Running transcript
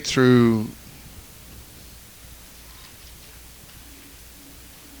through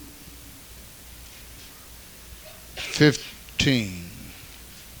 15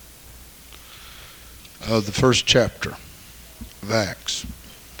 of the first chapter of Acts.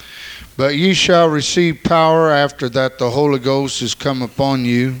 But ye shall receive power after that the Holy Ghost is come upon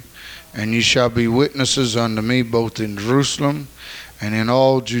you, and ye shall be witnesses unto me both in Jerusalem and in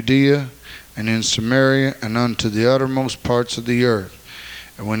all Judea and in Samaria and unto the uttermost parts of the earth.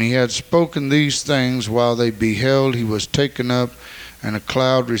 And when he had spoken these things, while they beheld, he was taken up, and a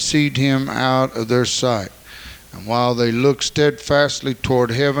cloud received him out of their sight. And while they looked steadfastly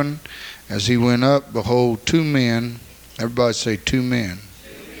toward heaven, as he went up, behold, two men, everybody say two men.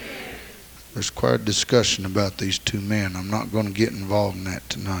 There's quite a discussion about these two men. I'm not going to get involved in that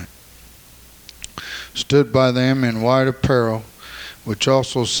tonight. Stood by them in white apparel, which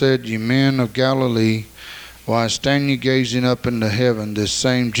also said, Ye men of Galilee, why stand ye gazing up into heaven? This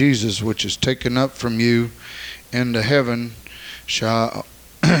same Jesus which is taken up from you into heaven shall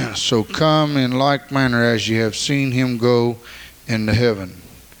so come in like manner as ye have seen him go into heaven.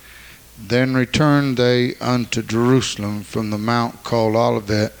 Then returned they unto Jerusalem from the mount called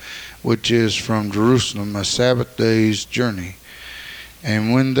Olivet, which is from Jerusalem a Sabbath day's journey.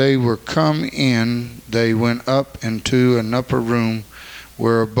 And when they were come in, they went up into an upper room,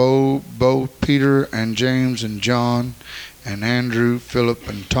 where abode both Peter and James and John and Andrew, Philip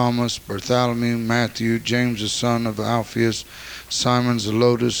and Thomas, Bartholomew, Matthew, James the son of Alphaeus, Simon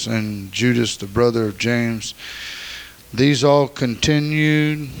Zelotes, and Judas the brother of James. These all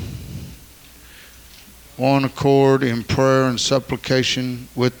continued one accord in prayer and supplication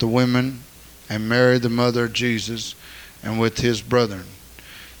with the women, and Mary the mother of Jesus, and with his brethren.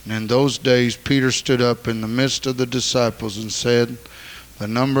 And in those days Peter stood up in the midst of the disciples and said, the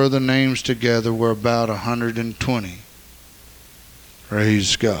number of the names together were about 120.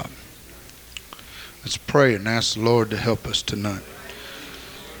 Praise God. Let's pray and ask the Lord to help us tonight.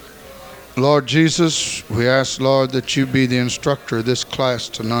 Lord Jesus, we ask, Lord, that you be the instructor of this class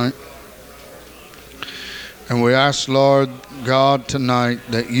tonight. And we ask, Lord God, tonight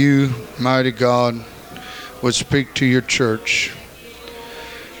that you, mighty God, would speak to your church.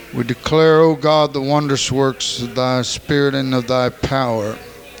 We declare, O God, the wondrous works of thy Spirit and of thy power.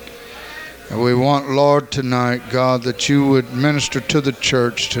 And we want, Lord, tonight, God, that you would minister to the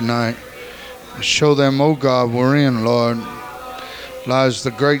church tonight. And show them, O God, wherein, Lord, lies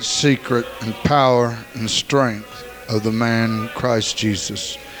the great secret and power and strength of the man Christ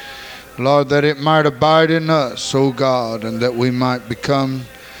Jesus. Lord, that it might abide in us, O God, and that we might become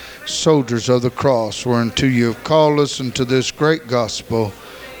soldiers of the cross, whereunto you have called us into this great gospel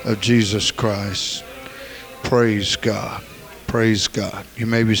of Jesus Christ. Praise God. Praise God. You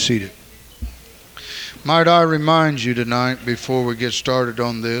may be seated. Might I remind you tonight, before we get started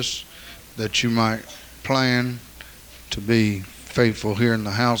on this, that you might plan to be faithful here in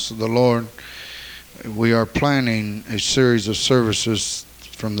the house of the Lord. We are planning a series of services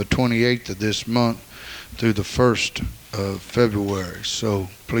from the 28th of this month through the 1st of February. So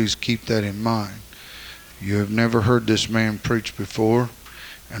please keep that in mind. You have never heard this man preach before,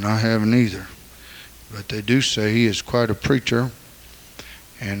 and I haven't either. But they do say he is quite a preacher,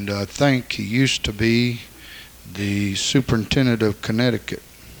 and I think he used to be the superintendent of Connecticut.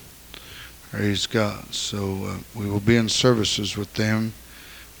 Praise God. So we will be in services with them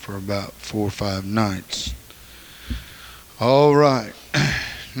for about 4 or 5 nights. All right.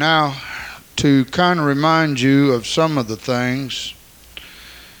 Now, to kind of remind you of some of the things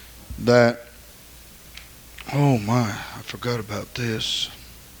that, oh my, I forgot about this.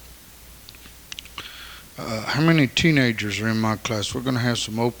 How many teenagers are in my class? We're going to have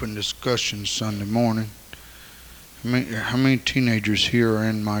some open discussions Sunday morning. How many teenagers here are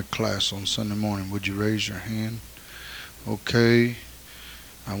in my class on Sunday morning? Would you raise your hand? Okay.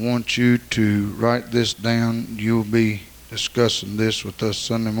 I want you to write this down. You'll be discussing this with us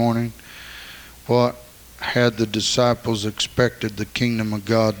Sunday morning. What had the disciples expected the kingdom of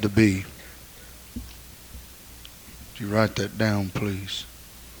God to be? Would you write that down, please?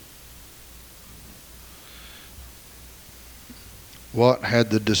 What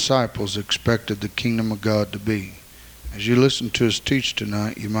had the disciples expected the kingdom of God to be? As you listen to us teach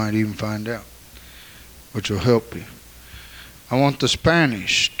tonight, you might even find out, which will help you. I want the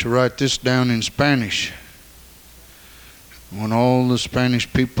Spanish to write this down in Spanish. I want all the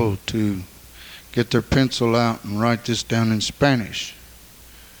Spanish people to get their pencil out and write this down in Spanish.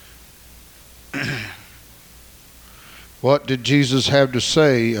 What did Jesus have to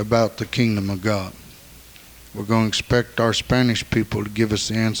say about the kingdom of God? We're going to expect our Spanish people to give us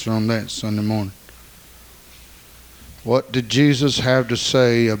the answer on that Sunday morning. What did Jesus have to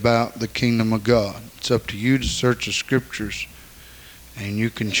say about the kingdom of God? It's up to you to search the scriptures, and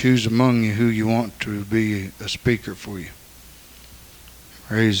you can choose among you who you want to be a speaker for you.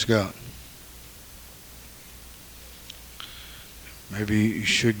 Praise God. Maybe you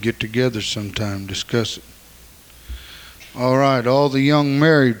should get together sometime, discuss it. All right, all the young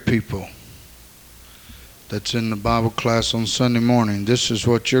married people that's in the Bible class on Sunday morning, this is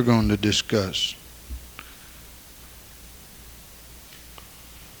what you're going to discuss.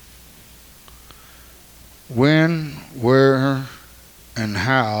 When, where, and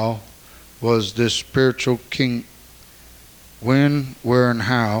how was this spiritual king? When, where, and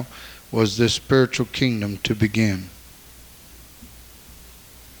how was this spiritual kingdom to begin?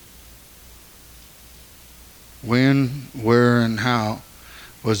 When, where, and how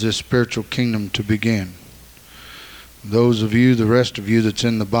was this spiritual kingdom to begin? Those of you, the rest of you that's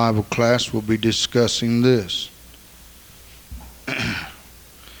in the Bible class, will be discussing this.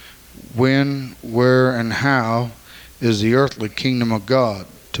 When, where, and how is the earthly kingdom of God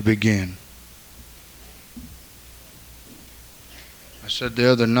to begin? I said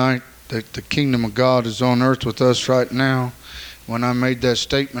the other night that the kingdom of God is on earth with us right now. When I made that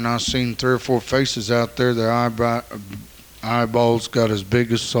statement, I seen 3 or 4 faces out there. Their eyeballs got as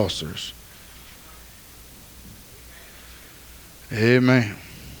big as saucers. Amen.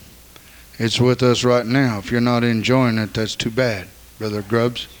 It's with us right now. If you're not enjoying it, that's too bad, Brother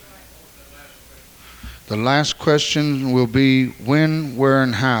Grubbs. The last question will be, when, where,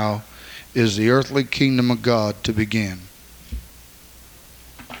 and how is the earthly kingdom of God to begin?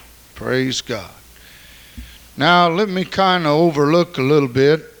 Praise God. Now, let me kind of overlook a little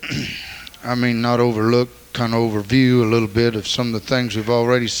bit. I mean, not overlook, kind of overview a little bit of some of the things we've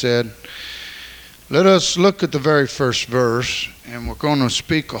already said. Let us look at the very first verse, and we're going to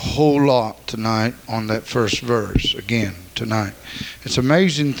speak a whole lot tonight on that first verse again tonight. It's an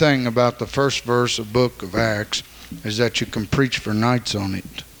amazing thing about the first verse of the book of Acts is that you can preach for nights on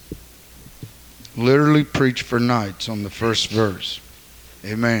it. Literally preach for nights on the first verse.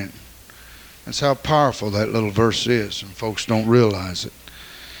 Amen. That's how powerful that little verse is, and folks don't realize it.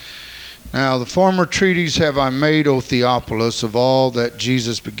 Now, the former treatise have I made, O Theophilus, of all that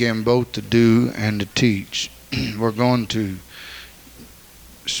Jesus began both to do and to teach. We're going to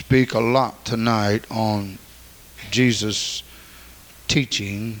speak a lot tonight on Jesus'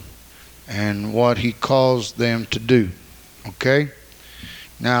 teaching and what he caused them to do. Okay?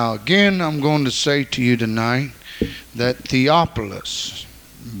 Now, again, I'm going to say to you tonight that Theophilus,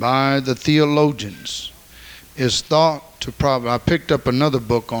 by the theologians, is thought to probably, I picked up another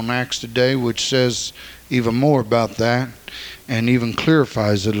book on Acts today which says even more about that and even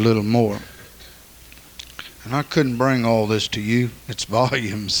clarifies it a little more. And I couldn't bring all this to you. It's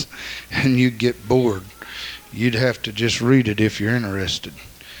volumes, and you'd get bored. You'd have to just read it if you're interested.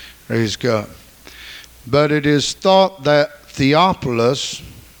 Praise God. But it is thought that Theophilus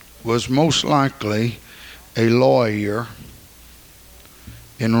was most likely a lawyer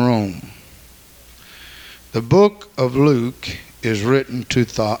in Rome. The book of Luke is written to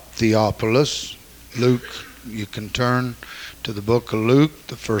Theophilus. Luke, you can turn to the book of Luke,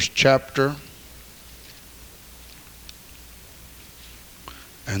 the first chapter,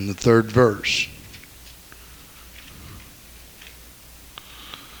 and the 3rd verse.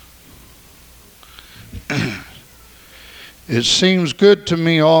 It seems good to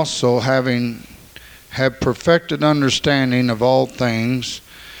me also, having had perfected understanding of all things,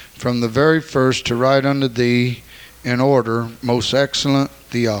 from the very first to write unto thee in order, most excellent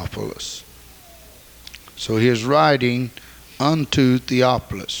Theophilus. So he is writing unto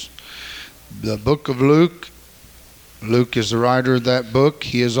Theophilus. The book of Luke, Luke is the writer of that book.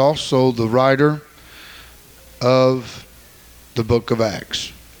 He is also the writer of the book of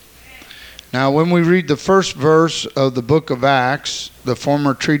Acts. Now, when we read the first verse of the book of Acts, the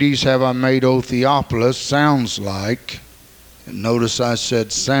former treatise have I made, O Theophilus, sounds like, and notice I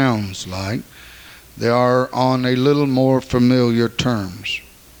said sounds like, they are on a little more familiar terms.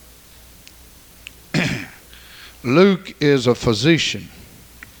 Luke is a physician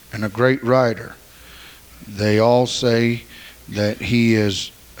and a great writer. They all say that he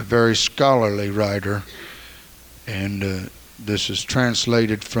is a very scholarly writer, and this is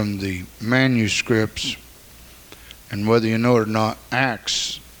translated from the manuscripts, and whether you know it or not,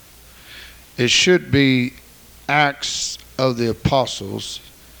 Acts, it should be Acts of the Apostles.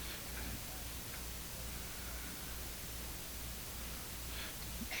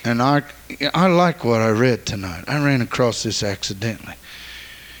 And I like what I read tonight. I ran across this accidentally.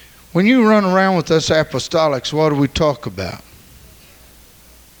 When you run around with us apostolics, what do we talk about?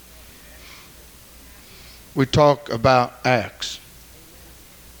 we talk about Acts,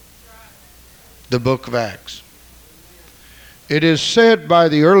 the book of Acts. It is said by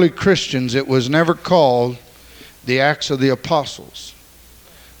the early Christians it was never called the Acts of the Apostles.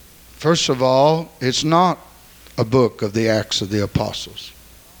 First of all, it's not a book of the Acts of the Apostles,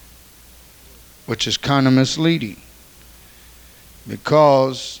 which is kind of misleading,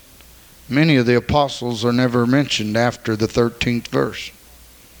 because many of the apostles are never mentioned after the 13th verse.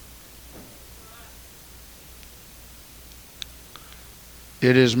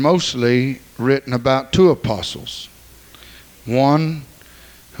 It is mostly written about two apostles. One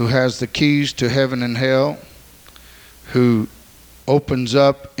who has the keys to heaven and hell, who opens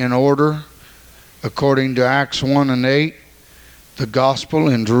up in order, according to Acts 1 and 8, the gospel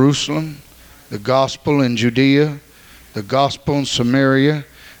in Jerusalem, the gospel in Judea, the gospel in Samaria,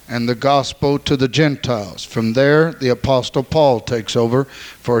 and the gospel to the Gentiles. From there, the Apostle Paul takes over,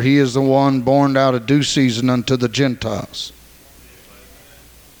 for he is the one born out of due season unto the Gentiles.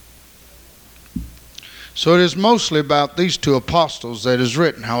 So it is mostly about these two apostles that is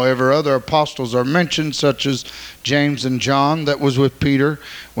written. However, other apostles are mentioned, such as James and John, that was with Peter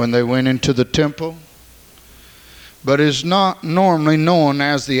when they went into the temple, but is not normally known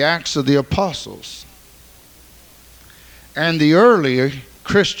as the Acts of the Apostles. And the early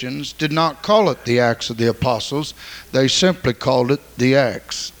Christians did not call it the Acts of the Apostles. They simply called it the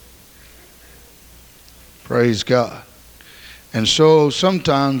Acts. Praise God. And so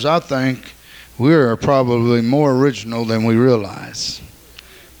sometimes I think we are probably more original than we realize,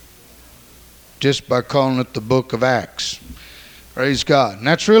 just by calling it the book of Acts. Praise God. And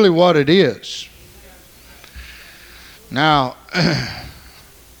that's really what it is. Now,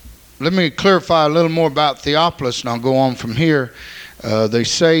 let me clarify a little more about Theophilus, and I'll go on from here. They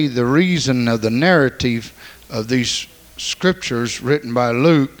say the reason of the narrative of these scriptures written by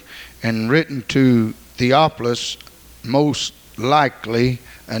Luke and written to Theophilus, most likely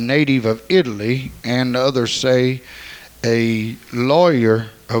a native of Italy, and others say a lawyer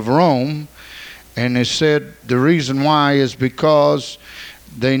of Rome, and they said the reason why is because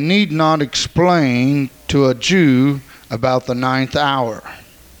they need not explain to a Jew about the ninth hour.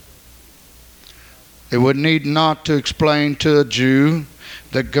 They would need not to explain to a Jew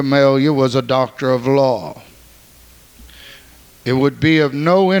that Gamaliel was a doctor of law. It would be of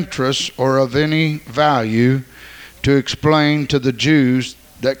no interest or of any value to explain to the Jews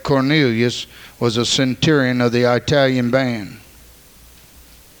that Cornelius was a centurion of the Italian band.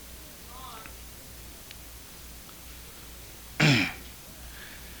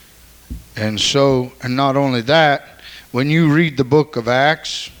 And not only that, when you read the book of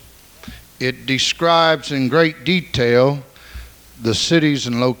Acts, it describes in great detail the cities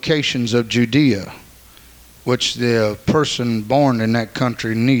and locations of Judea, which the person born in that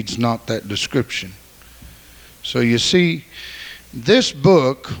country needs not that description. So you see, this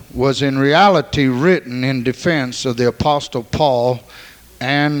book was in reality written in defense of the Apostle Paul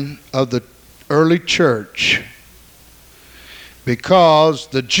and of the early church, because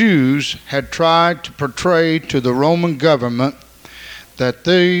the Jews had tried to portray to the Roman government that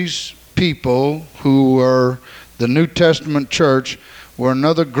these people who were the New Testament church were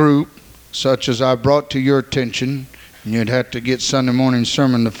another group, such as I brought to your attention, and you'd have to get Sunday morning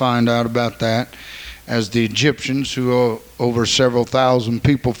sermon to find out about that, as the Egyptians, who over several thousand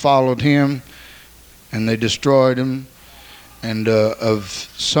people followed him, and they destroyed him. And of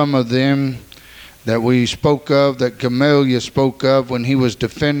some of them that we spoke of, that Gamaliel spoke of when he was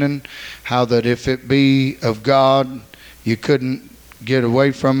defending, how that if it be of God, you couldn't get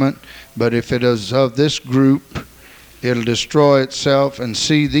away from it, but if it is of this group, it'll destroy itself. And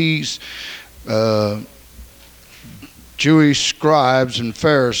see, these Jewish scribes and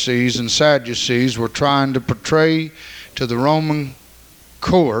Pharisees and Sadducees were trying to portray to the Roman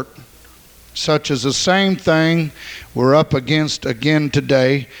court, such as the same thing we're up against again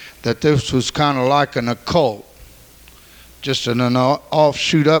today, that this was kind of like an occult, just an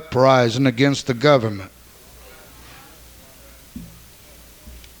offshoot uprising against the government.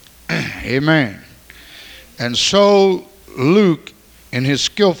 Amen. And so Luke, in his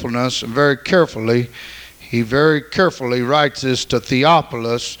skillfulness and he very carefully writes this to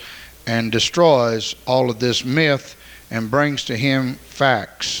Theophilus and destroys all of this myth and brings to him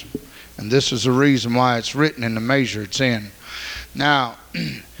facts. And this is the reason why it's written in the measure it's in. Now,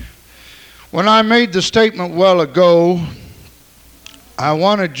 when I made the statement well ago, I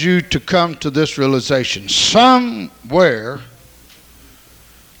wanted you to come to this realization. Somewhere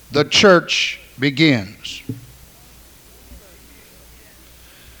the church begins.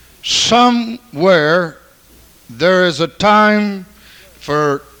 Somewhere there is a time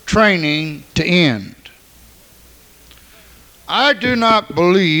for training to end. I do not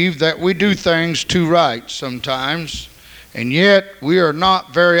believe that we do things too right sometimes, and yet we are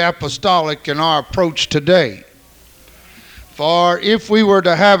not very apostolic in our approach today. For if we were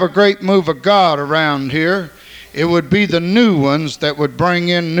to have a great move of God around here, it would be the new ones that would bring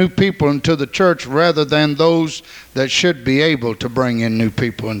in new people into the church rather than those that should be able to bring in new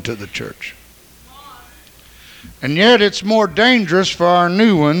people into the church. And yet it's more dangerous for our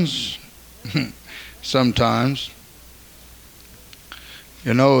new ones sometimes.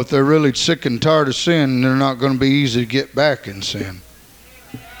 You know, if they're really sick and tired of sin, they're not going to be easy to get back in sin.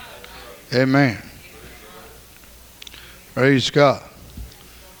 Amen. Praise God.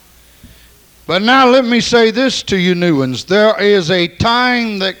 But now let me say this to you new ones. There is a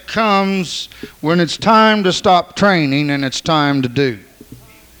time that comes when it's time to stop training and it's time to do.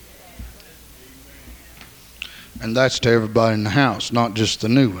 And that's to everybody in the house, not just the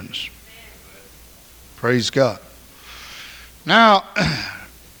new ones. Praise God. Now,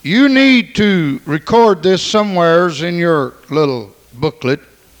 you need to record this somewheres in your little booklet,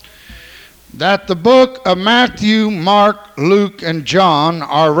 that the book of Matthew, Mark, Luke, and John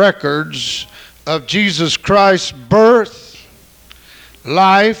are records of Jesus Christ's birth,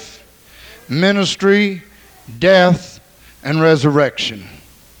 life, ministry, death, and resurrection.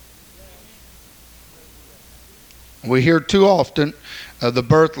 We hear too often of the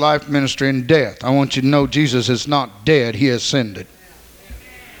birth, life, ministry, and death. I want you to know Jesus is not dead. He ascended.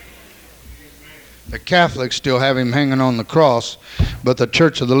 The Catholics still have him hanging on the cross, but the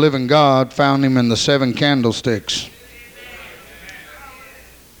Church of the Living God found him in the 7 candlesticks.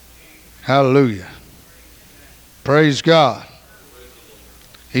 Hallelujah. Praise God.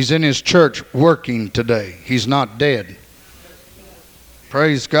 He's in his church working today. He's not dead.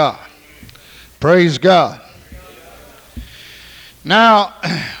 Praise God. Praise God. Now,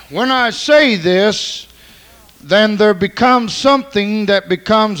 when I say this, then there becomes something that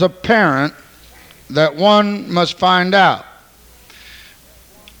becomes apparent that one must find out.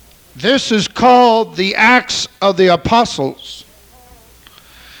 This is called the Acts of the Apostles.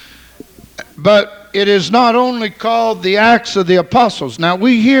 But it is not only called the Acts of the Apostles. Now,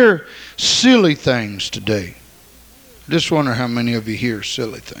 we hear silly things today. I just wonder how many of you hear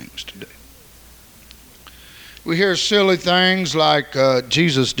silly things today. We hear silly things like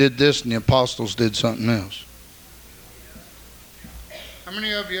Jesus did this and the apostles did something else. How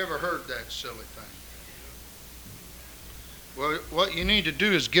many of you ever heard that silly thing? Well, what you need to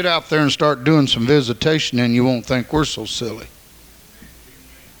do is get out there and start doing some visitation, and you won't think we're so silly.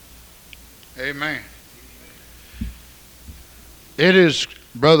 Amen. It is,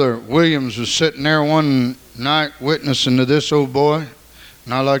 Brother Williams was sitting there one night witnessing to this old boy,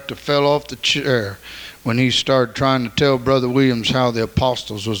 and I like to fell off the chair when he started trying to tell Brother Williams how the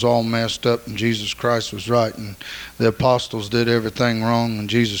apostles was all messed up and Jesus Christ was right, and the apostles did everything wrong and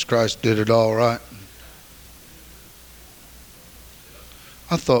Jesus Christ did it all right.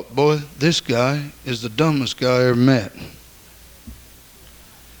 I thought, boy, this guy is the dumbest guy I ever met.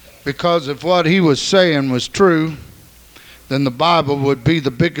 Because if what he was saying was true, then the Bible would be the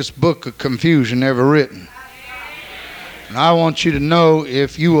biggest book of confusion ever written. And I want you to know,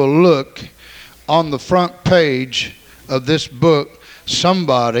 if you will look on the front page of this book,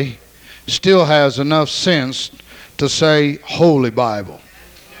 somebody still has enough sense to say Holy Bible.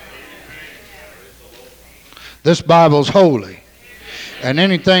 This Bible's holy. And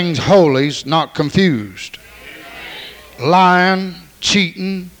anything's holy's not confused. Lying,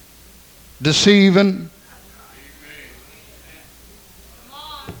 cheating, deceiving.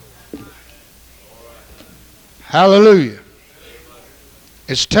 Hallelujah.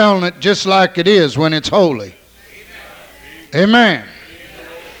 It's telling it just like it is when it's holy. Amen.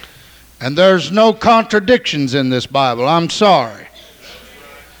 And there's no contradictions in this Bible. I'm sorry.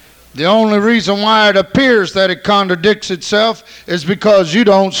 The only reason why it appears that it contradicts itself is because you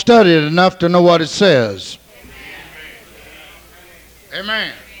don't study it enough to know what it says.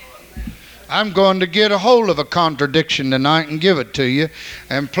 Amen. I'm going to get a hold of a contradiction tonight and give it to you.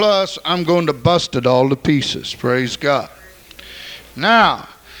 And plus, I'm going to bust it all to pieces. Praise God. Now,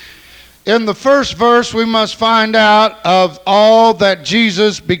 in the first verse, we must find out of all that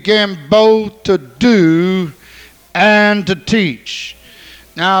Jesus began both to do and to teach.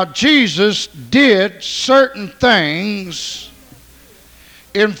 Now, Jesus did certain things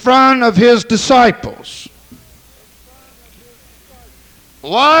in front of his disciples.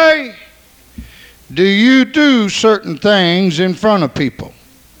 Why do you do certain things in front of people?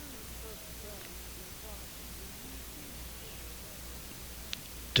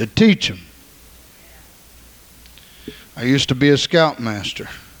 To teach them. I used to be a scoutmaster.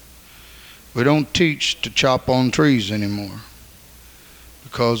 We don't teach to chop on trees anymore.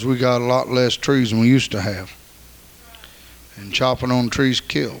 because we got a lot less trees than we used to have. And chopping on trees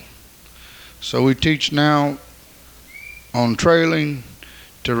kill. So we teach now on trailing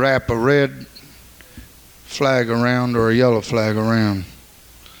to wrap a red flag around or a yellow flag around.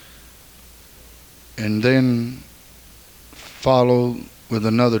 And then follow with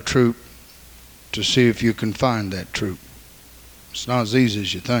another troop to see if you can find that troop. It's not as easy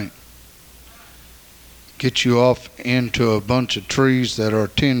as you think. Get you off into a bunch of trees that are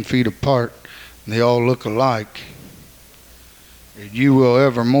 10 feet apart and they all look alike. You will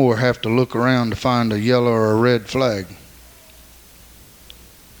evermore have to look around to find a yellow or a red flag.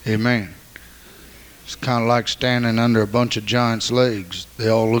 Amen. It's kind of like standing under a bunch of giants' legs. They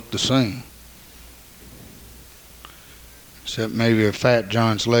all look the same. Except maybe a fat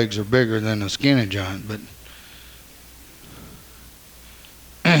giant's legs are bigger than a skinny giant, but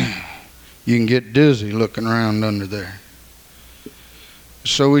you can get dizzy looking around under there.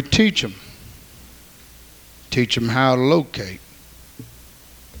 So we teach them. Teach them how to locate.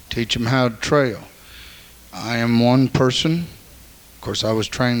 Teach them how to trail. I am one person. Of course, I was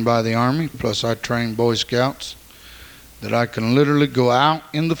trained by the Army, plus I trained Boy Scouts, that I can literally go out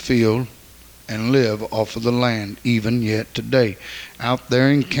in the field and live off of the land, even yet today. Out there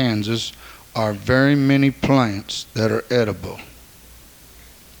in Kansas are very many plants that are edible.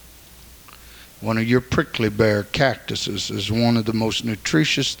 One of your prickly pear cactuses is one of the most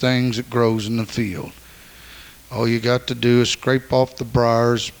nutritious things that grows in the field. All you got to do is scrape off the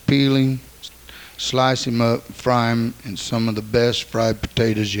briars, peel him, slice him up, fry him in some of the best fried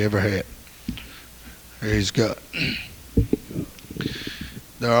potatoes you ever had. Praise God.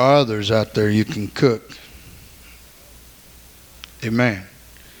 There are others out there you can cook. Amen.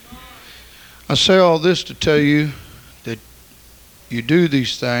 I say all this to tell you that you do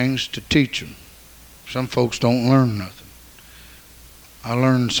these things to teach them. Some folks don't learn nothing. I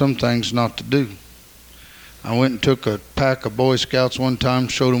learned some things not to do. I went and took a pack of Boy Scouts one time,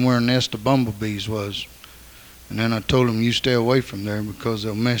 showed them where a nest of bumblebees was. And then I told them, you stay away from there because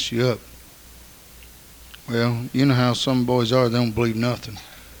they'll mess you up. Well, you know how some boys are, they don't believe nothing.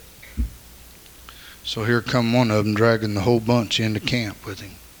 So here come one of them dragging the whole bunch into camp with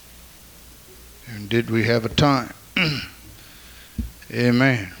him. And did we have a time?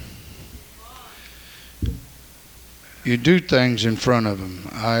 Amen. You do things in front of them.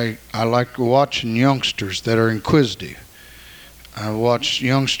 I like watching youngsters that are inquisitive. I watch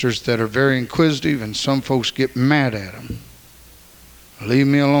youngsters that are very inquisitive, and some folks get mad at them. Leave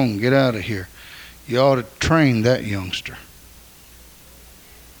me alone. Get out of here. You ought to train that youngster.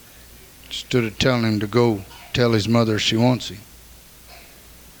 Instead of telling him to go tell his mother she wants him.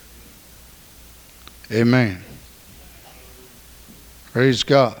 Amen. Praise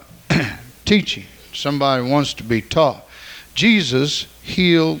God. Teaching. Somebody wants to be taught. Jesus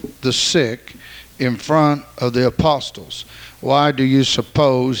healed the sick in front of the apostles. Why do you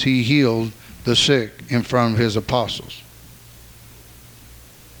suppose he healed the sick in front of his apostles?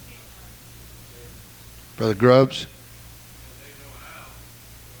 Brother Grubbs?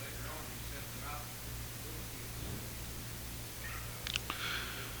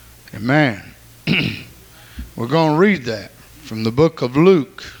 Amen. We're going to read that from the book of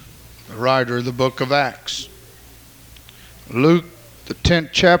Luke, the writer of the book of Acts. Luke, the 10th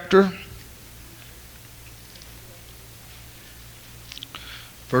chapter,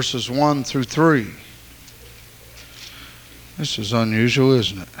 verses 1 through 3. This is unusual,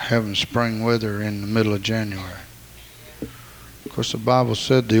 isn't it? Having spring weather in the middle of January. Of course, the Bible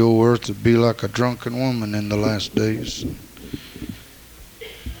said the old earth would be like a drunken woman in the last days.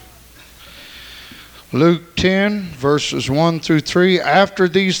 Luke 10, verses 1 through 3. After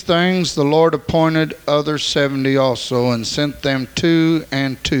these things, the Lord appointed other 70 also, and sent them 2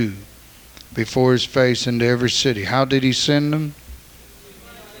 and 2 before his face into every city. How did he send them?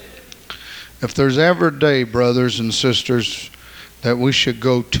 If there's ever a day, brothers and sisters, that we should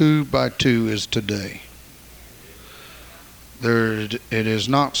go 2 by 2 is today. It is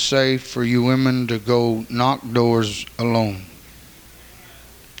not safe for you women to go knock doors alone.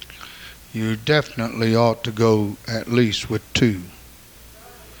 You definitely ought to go at least with 2.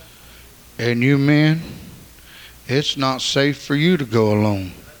 And you men, it's not safe for you to go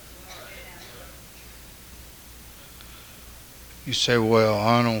alone. You say, well,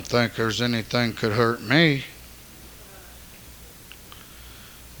 I don't think there's anything could hurt me.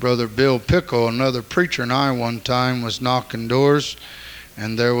 Brother Bill Pickle, another preacher, and I one time was knocking doors,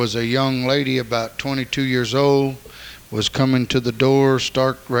 and there was a young lady about 22 years old, was coming to the door,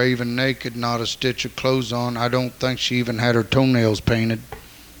 stark raving naked, not a stitch of clothes on. I don't think she even had her toenails painted.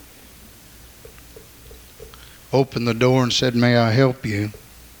 Opened the door and said, may I help you?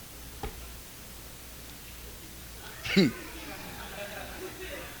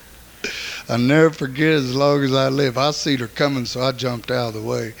 I'll never forget as long as I live. I seen her coming, so I jumped out of the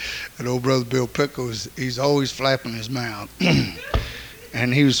way. And old brother Bill Pickles, he's always flapping his mouth.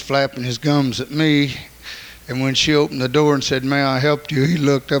 And he was flapping his gums at me. And when she opened the door and said, "May I help you?" he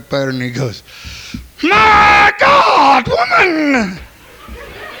looked up at her and he goes, "My God, woman!"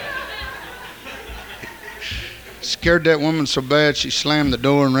 Scared that woman so bad she slammed the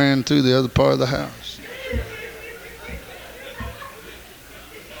door and ran through the other part of the house.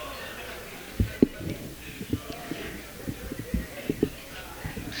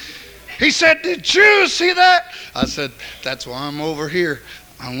 He said, "Did you see that?" I said, "That's why I'm over here.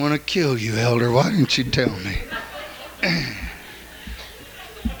 I want to kill you, Elder. Why didn't you tell me?"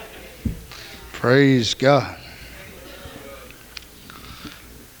 Praise God.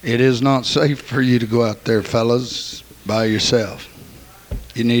 It is not safe for you to go out there, fellas, by yourself.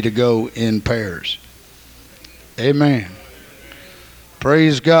 You need to go in pairs. Amen.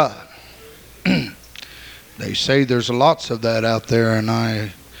 Praise God. They say there's lots of that out there, and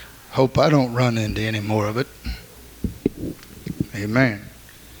I hope I don't run into any more of it. Amen.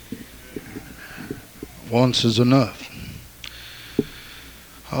 Once is enough.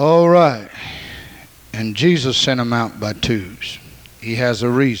 All right. And Jesus sent them out by twos. He has a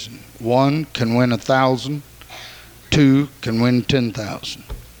reason. One can win 1,000. Two can win 10,000.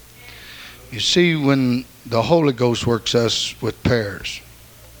 You see, when the Holy Ghost works us with pairs,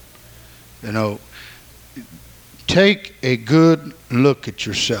 take a good look at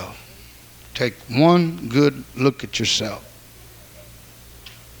yourself. Take one good look at yourself.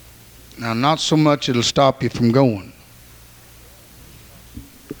 Now, not so much it'll stop you from going.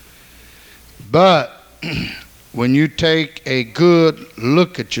 But when you take a good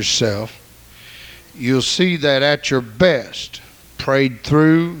look at yourself, you'll see that at your best, prayed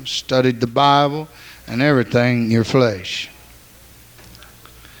through, studied the Bible, and everything, your flesh.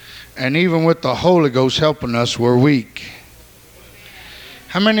 And even with the Holy Ghost helping us, we're weak.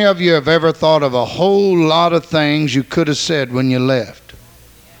 How many of you have ever thought of a whole lot of things you could have said when you left?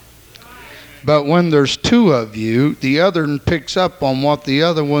 But when there's two of you, the other one picks up on what the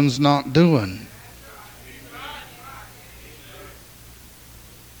other one's not doing.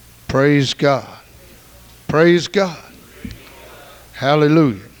 Praise God. Praise God.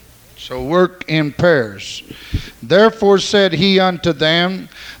 Hallelujah. So work in pairs. Therefore said he unto them,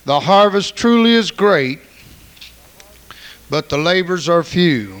 the harvest truly is great, but the labors are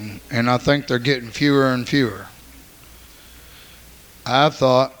few. And I think they're getting fewer and fewer.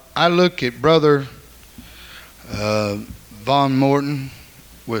 I look at Brother Von Morton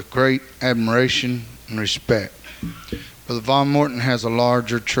with great admiration and respect. Brother Von Morton has a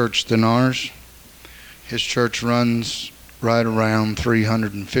larger church than ours. His church runs right around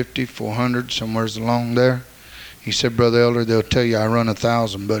 350, 400, somewhere along there. He said, Brother Elder, they'll tell you I run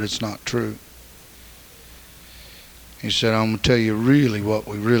 1,000, but it's not true. He said, I'm going to tell you really what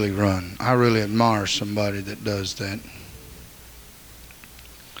we really run. I really admire somebody that does that.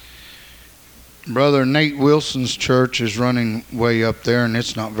 Brother Nate Wilson's church is running way up there, and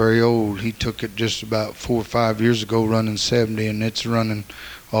it's not very old. He took it just about 4 or 5 years ago, running 70, and it's running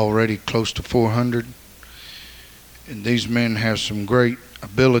already close to 400. And these men have some great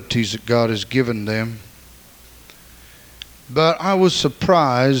abilities that God has given them. But I was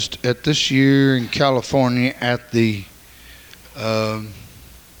surprised at this year in California at the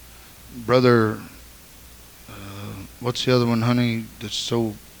brother, what's the other one, honey, that's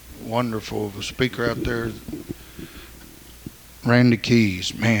so wonderful of a speaker out there? Randy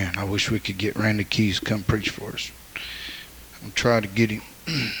Keys. Man, I wish we could get Randy Keys to come preach for us. I'll try to get him.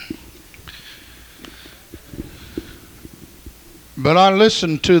 But I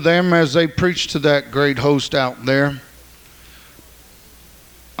listened to them as they preached to that great host out there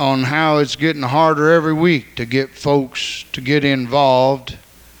on how it's getting harder every week to get folks to get involved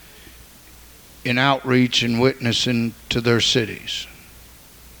in outreach and witnessing to their cities.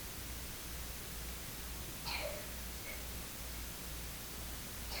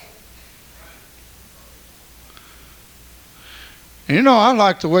 You know, I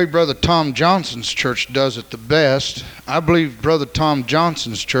like the way Brother Tom Johnson's church does it the best. I believe Brother Tom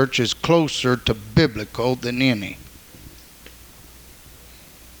Johnson's church is closer to biblical than any.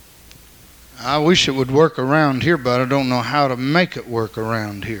 I wish it would work around here, but I don't know how to make it work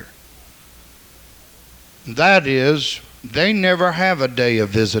around here. That is, they never have a day of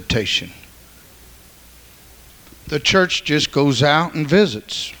visitation. The church just goes out and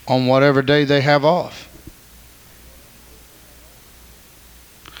visits on whatever day they have off.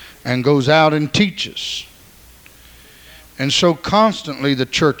 And goes out and teaches. And so constantly the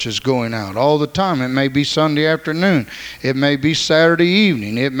church is going out all the time. It may be Sunday afternoon. It may be Saturday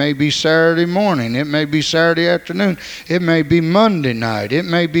evening. It may be Saturday morning. It may be Saturday afternoon. It may be Monday night. It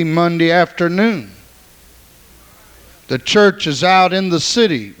may be Monday afternoon. The church is out in the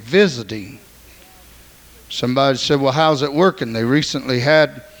city visiting. Somebody said, well, how's it working? They recently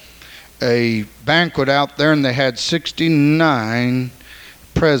had a banquet out there, and they had 69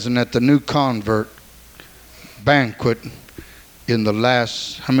 present at the new convert banquet in the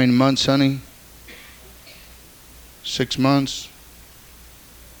last, how many months, honey? 6 months?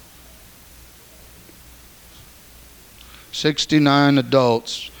 69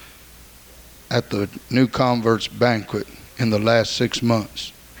 adults at the new converts banquet in the last 6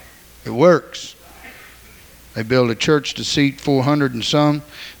 months. It works. They built a church to seat 400 and some,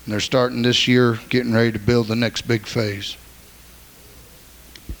 and they're starting this year, getting ready to build the next big phase.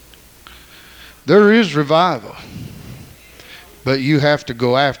 There is revival, but you have to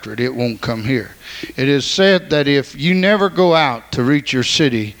go after it. It won't come here. It is said that if you never go out to reach your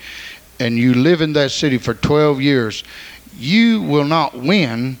city and you live in that city for 12 years, you will not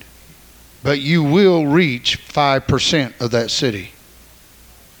win, but you will reach 5% of that city.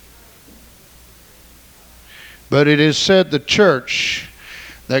 But it is said the church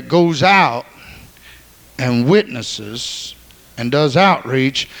that goes out and witnesses and does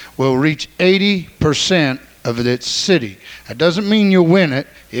outreach will reach 80% of its city. That doesn't mean you'll win it.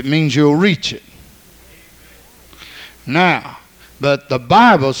 It means you'll reach it. Now, but the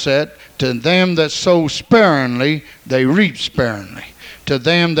Bible said, to them that sow sparingly, they reap sparingly. To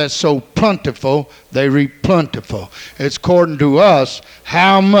them that sow plentiful, they reap plentiful. It's according to us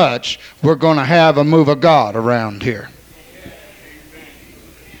how much we're going to have a move of God around here.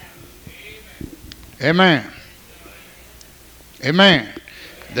 Amen. Amen.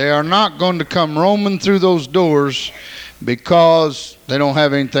 They are not going to come roaming through those doors because they don't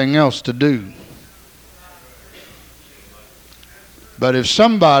have anything else to do. But if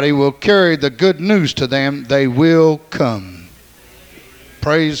somebody will carry the good news to them, they will come.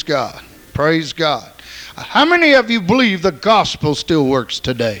 Praise God. Praise God. How many of you believe the gospel still works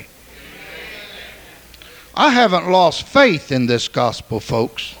today? I haven't lost faith in this gospel,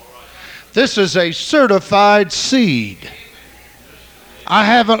 folks. This is a certified seed. I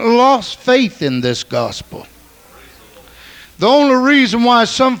haven't lost faith in this gospel. The only reason why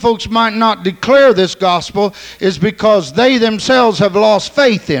some folks might not declare this gospel is because they themselves have lost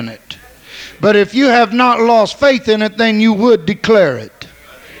faith in it. But if you have not lost faith in it, then you would declare it.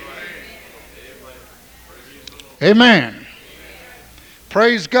 Amen.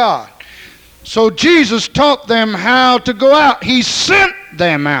 Praise God. So Jesus taught them how to go out. He sent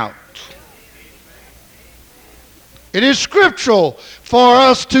them out. It is scriptural for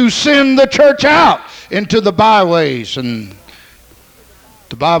us to send the church out into the byways. And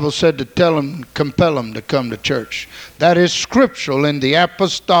the Bible said to tell them, compel them to come to church. That is scriptural in the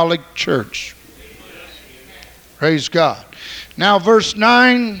apostolic church. Praise God. Now verse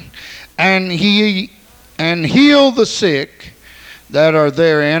 9, and heal the sick that are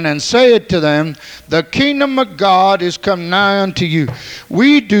therein, and say it to them, the kingdom of God is come nigh unto you.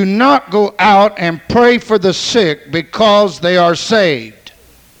 We do not go out and pray for the sick because they are saved.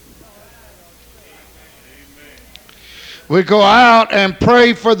 We go out and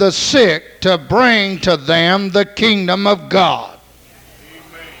pray for the sick to bring to them the kingdom of God.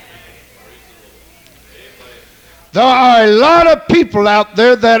 There are a lot of people out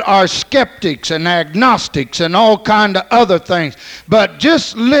there that are skeptics and agnostics and all kind of other things. But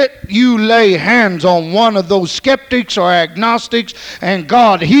just let you lay hands on one of those skeptics or agnostics and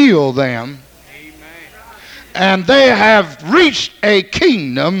God heal them. Amen. And they have reached a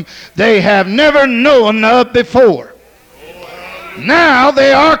kingdom they have never known of before. Now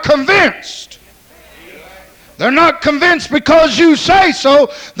they are convinced. They're not convinced because you say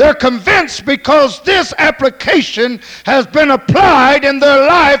so. They're convinced because this application has been applied in their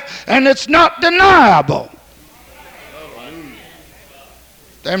life and it's not deniable.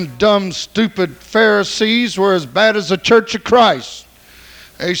 Them dumb, stupid Pharisees were as bad as the Church of Christ.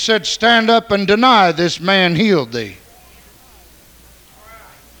 They said, stand up and deny this man healed thee.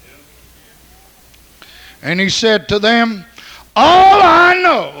 And he said to them, all I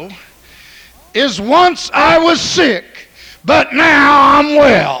know is once I was sick, but now I'm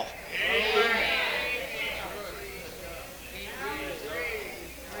well.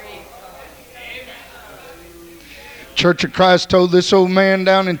 Church of Christ told this old man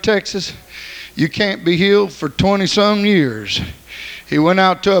down in Texas, you can't be healed for 20-some years. He went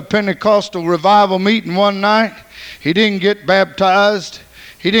out to a Pentecostal revival meeting one night. He didn't get baptized.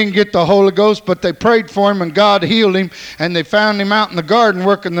 He didn't get the Holy Ghost, but they prayed for him and God healed him. And they found him out in the garden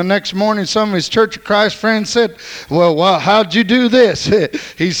working the next morning. Some of his Church of Christ friends said, well, how'd you do this?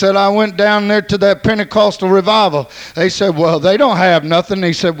 He said, I went down there to that Pentecostal revival. They said, well, they don't have nothing.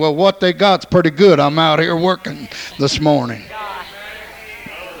 He said, well, what they got's pretty good. I'm out here working this morning.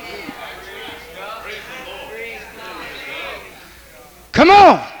 Come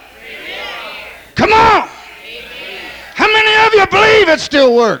on. Come on. How many of you believe it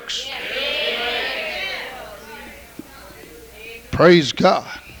still works? Praise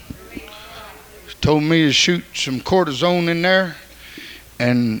God. He told me to shoot some cortisone in there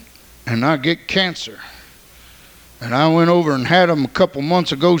and I get cancer. And I went over and had him a couple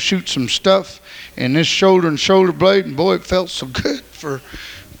months ago shoot some stuff in this shoulder and shoulder blade, and boy, it felt so good for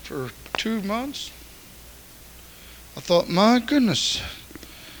 2 months. I thought, my goodness,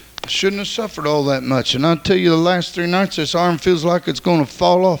 I shouldn't have suffered all that much. And I tell you, the last 3 nights, this arm feels like it's going to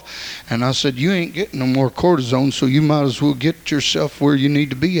fall off. And I said, you ain't getting no more cortisone, so you might as well get yourself where you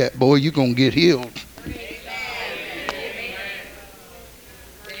need to be at. Boy, you're going to get healed.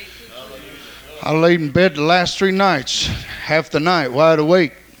 I laid in bed the last 3 nights, half the night, wide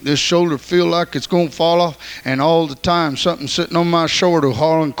awake. This shoulder feel like it's going to fall off, and all the time something sitting on my shoulder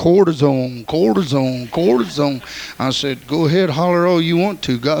hollering cortisone, cortisone, cortisone. I said, go ahead, holler all you want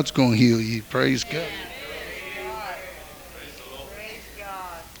to. God's going to heal you. Praise God.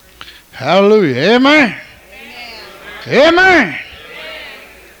 Hallelujah. Amen. Amen.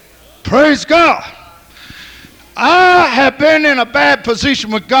 Praise God. I have been in a bad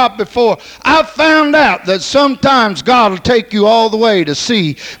position with God before. I found out that sometimes God will take you all the way to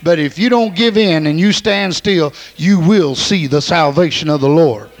see, but if you don't give in and you stand still, you will see the salvation of the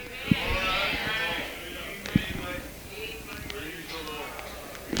Lord.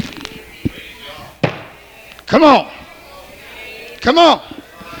 Come on. Come on.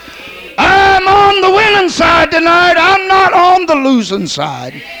 I'm on the winning side tonight. I'm not on the losing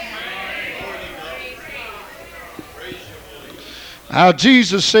side. Now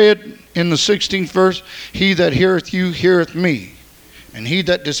Jesus said in the 16th verse, he that heareth you heareth me, and he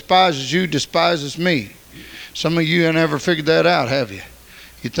that despises you despises me. Some of you have never figured that out, have you?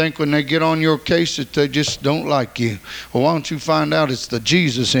 You think when they get on your case that they just don't like you. Well, why don't you find out it's the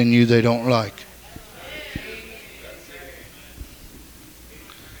Jesus in you they don't like?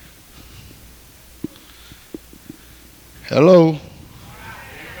 Hello?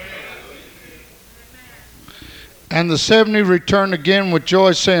 And the 70 returned again with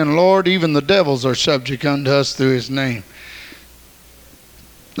joy, saying, Lord, even the devils are subject unto us through his name.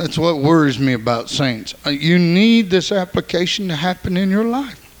 That's what worries me about saints. You need this application to happen in your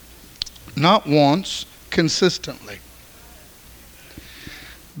life. Not once, consistently.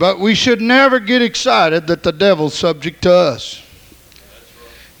 But we should never get excited that the devil's subject to us.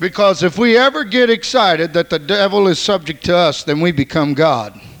 Because if we ever get excited that the devil is subject to us, then we become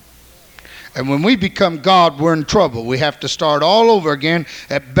God. And when we become God, we're in trouble. We have to start all over again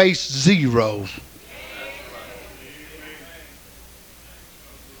at base zero.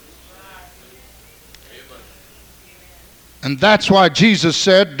 And that's why Jesus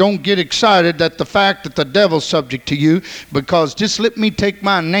said, don't get excited that the fact that the devil's subject to you, because just let me take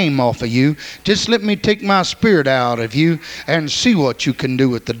my name off of you. Just let me take my spirit out of you and see what you can do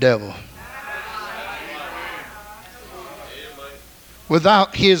with the devil.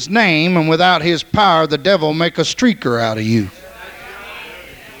 Without his name and without his power, the devil will make a streaker out of you.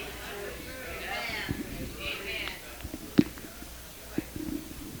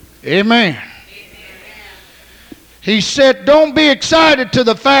 Amen. He said, don't be excited to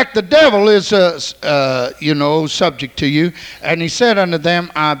the fact the devil is, subject to you. And he said unto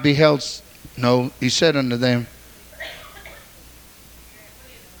them, he said unto them,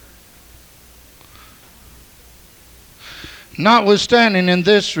 notwithstanding in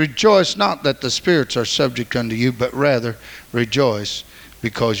this, rejoice not that the spirits are subject unto you, but rather rejoice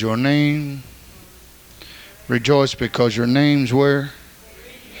because your name, rejoice because your name's where?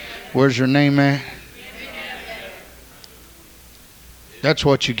 Where's your name at? That's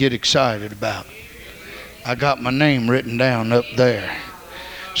what you get excited about. I got my name written down up there.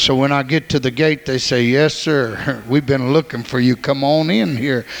 So when I get to the gate, they say, yes, sir, we've been looking for you. Come on in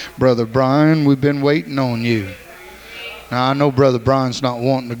here, Brother Brian. We've been waiting on you. Now, I know Brother Brian's not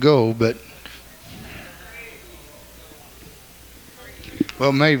wanting to go, but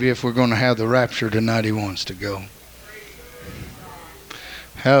well, maybe if we're going to have the rapture tonight, he wants to go.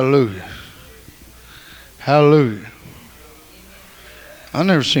 Hallelujah. Hallelujah. I've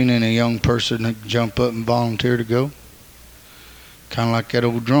never seen any young person that jump up and volunteer to go. Kind of like that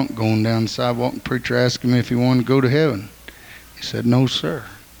old drunk going down the sidewalk and preacher asked him if he wanted to go to heaven. He said, no, sir.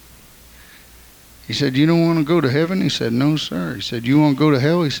 He said, you don't want to go to heaven? He said, no, sir. He said, you want to go to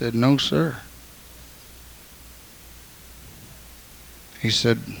hell? He said, no, sir. He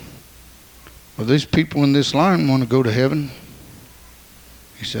said, well, these people in this line want to go to heaven.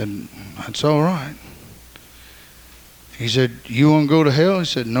 He said, that's all right. He said, you want to go to hell? He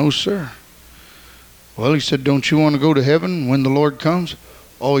said, no, sir. Well, he said, don't you want to go to heaven when the Lord comes?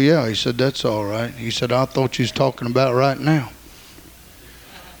 Oh, yeah. He said, that's all right. He said, I thought you was talking about right now.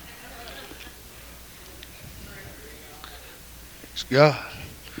 It's God.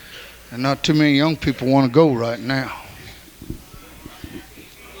 And not too many young people want to go right now.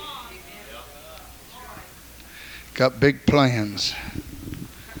 Got big plans.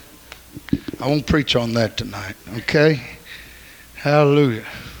 I won't preach on that tonight, okay? Hallelujah.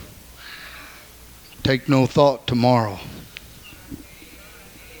 Take no thought tomorrow.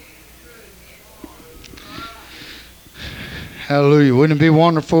 Hallelujah. Wouldn't it be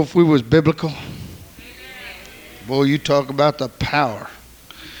wonderful if we was biblical? Boy, you talk about the power.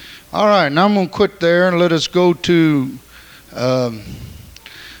 All right, now I'm going to quit there and let us go to, I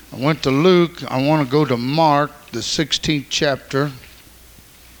went to Luke. I want to go to Mark, the 16th chapter.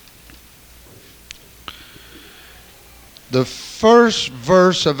 The first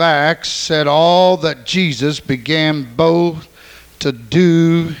verse of Acts said all that Jesus began both to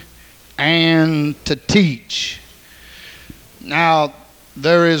do and to teach. Now,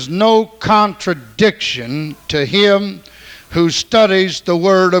 there is no contradiction to him who studies the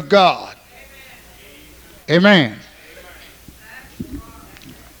Word of God. Amen.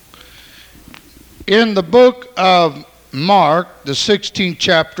 In the book of Mark, the 16th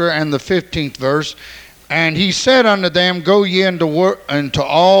chapter and the 15th verse, and he said unto them, go ye into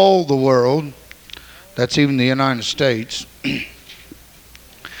all the world, that's even the United States,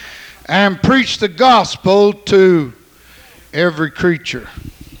 and preach the gospel to every creature.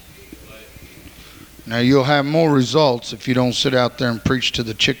 Now you'll have more results if you don't sit out there and preach to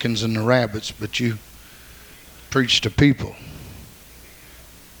the chickens and the rabbits, but you preach to people.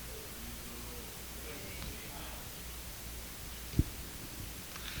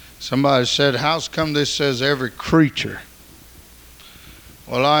 Somebody said, how's come this says every creature?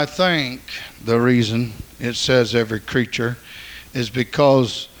 Well, I think the reason it says every creature is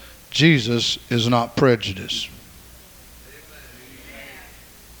because Jesus is not prejudiced.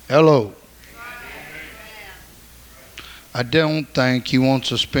 Hello. I don't think he wants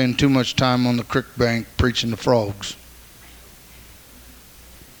to spend too much time on the creek bank preaching to frogs.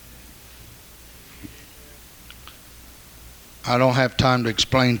 I don't have time to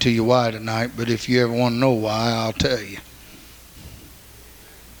explain to you why tonight, but if you ever want to know why, I'll tell you.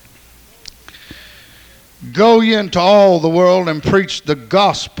 Go ye into all the world and preach the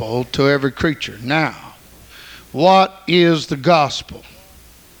gospel to every creature. Now, what is the gospel?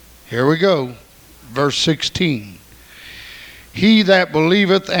 Here we go. Verse 16. He that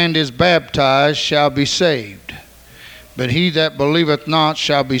believeth and is baptized shall be saved, but he that believeth not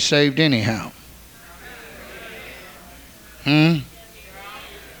shall be saved anyhow.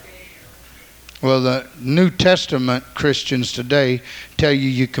 Well, the New Testament Christians today tell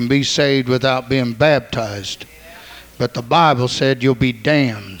you can be saved without being baptized. But the Bible said you'll be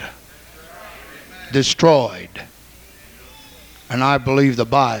damned, destroyed. And I believe the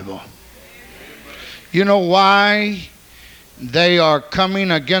Bible. You know why they are coming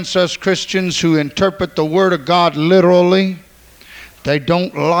against us Christians who interpret the Word of God literally? They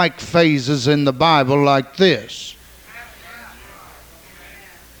don't like phases in the Bible like this.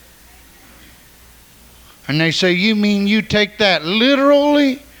 And they say, you mean you take that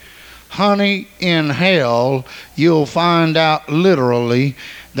literally? Honey, in hell, you'll find out literally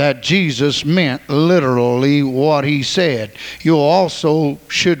that Jesus meant literally what he said. You also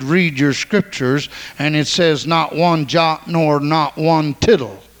should read your scriptures, and it says not one jot nor not one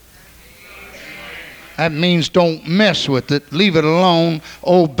tittle. That means don't mess with it. Leave it alone,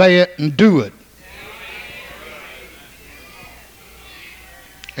 obey it, and do it.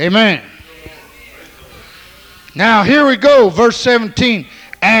 Amen. Now here we go, verse 17.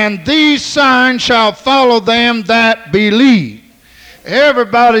 And these signs shall follow them that believe.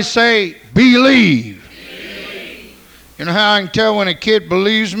 Everybody say, believe. You know how I can tell when a kid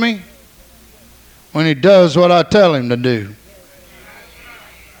believes me? When he does what I tell him to do.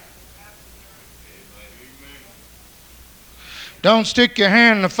 Don't stick your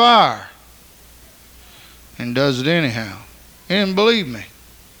hand in the fire. And does it anyhow. He didn't believe me.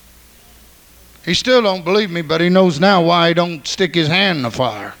 He still don't believe me, but he knows now why he don't stick his hand in the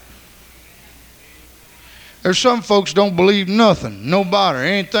fire. There's some folks don't believe nothing, nobody,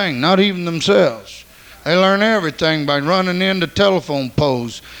 anything, not even themselves. They learn everything by running into telephone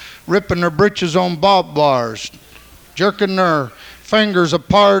poles, ripping their britches on bob wires, jerking their fingers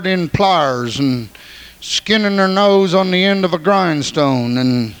apart in pliers, and skinning their nose on the end of a grindstone.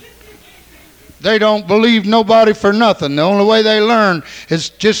 And they don't believe nobody for nothing. The only way they learn is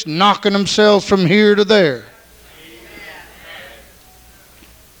just knocking themselves from here to there.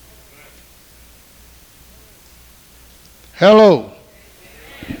 Hello.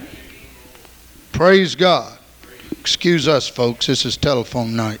 Praise God. Excuse us, folks. This is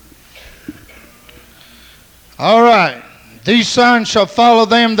telephone night. All right. These signs shall follow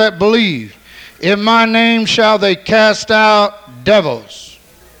them that believe. In my name shall they cast out devils.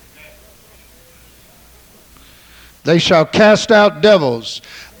 They shall cast out devils.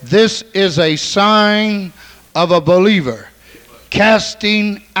 This is a sign of a believer.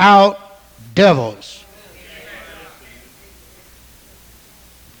 Casting out devils.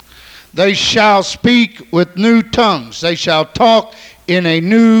 They shall speak with new tongues. They shall talk in a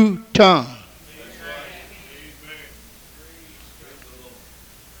new tongue.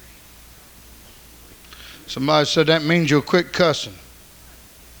 Somebody said that means you'll quit cussing.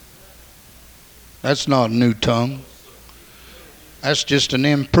 That's not a new tongue. That's just an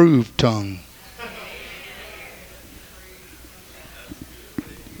improved tongue.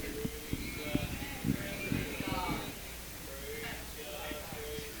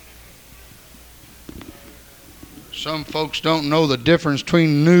 Some folks don't know the difference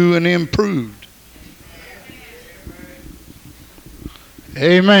between new and improved.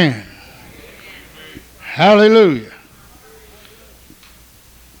 Amen. Hallelujah.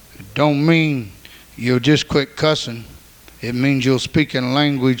 It don't mean you'll just quit cussing. It means you'll speak in a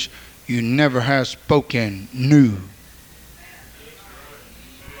language you never have spoken new.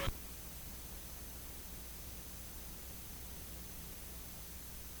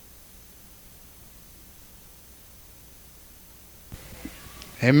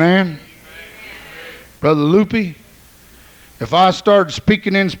 Amen. Brother Loopy, if I started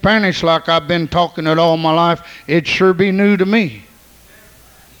speaking in Spanish like I've been talking it all my life, it'd sure be new to me.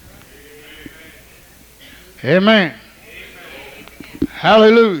 Amen.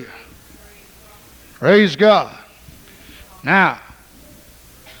 Hallelujah. Praise God. Now,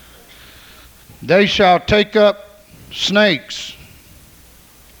 they shall take up snakes.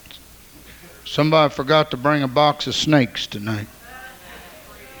 Somebody forgot to bring a box of snakes tonight.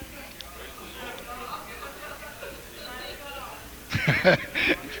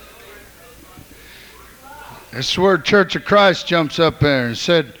 That's where Church of Christ jumps up there and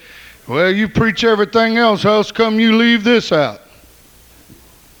said, well, you preach everything else, how come you leave this out?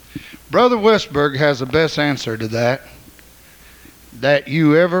 Brother Westberg has the best answer to that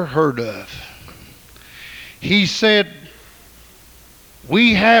you ever heard of. He said,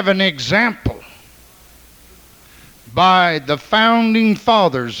 we have an example by the founding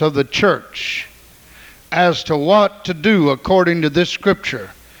fathers of the church as to what to do according to this scripture.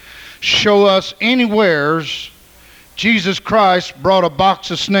 Show us anywheres Jesus Christ brought a box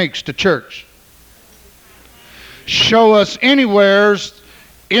of snakes to church. Show us anywheres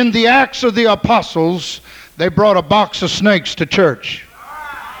in the Acts of the Apostles they brought a box of snakes to church.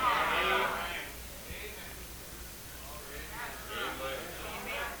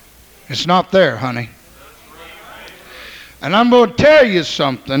 It's not there, honey. And I'm going to tell you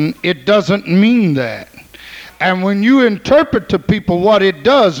something, it doesn't mean that. And when you interpret to people what it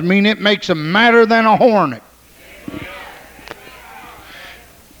does mean, it makes them madder than a hornet.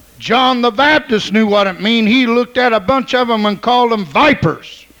 John the Baptist knew what it meant. He looked at a bunch of them and called them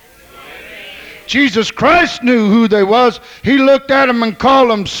vipers. Jesus Christ knew who they was. He looked at them and called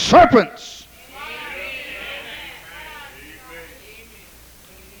them serpents.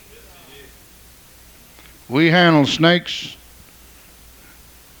 We handle snakes.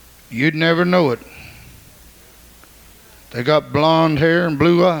 You'd never know it. They got blonde hair and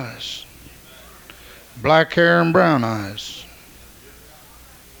blue eyes, black hair and brown eyes.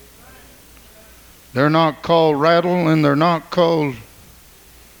 They're not called rattle and they're not called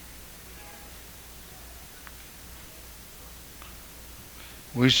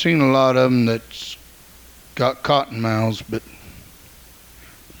we've seen a lot of them that's got cotton mouths, but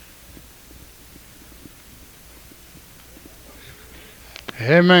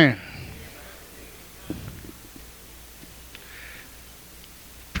amen.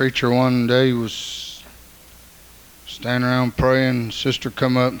 Preacher one day was standing around praying. Sister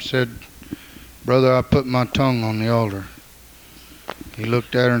come up and said, brother, I put my tongue on the altar. He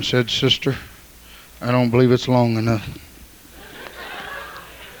looked at her and said, sister, I don't believe it's long enough.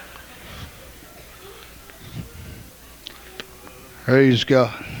 Praise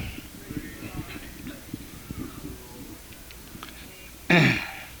God.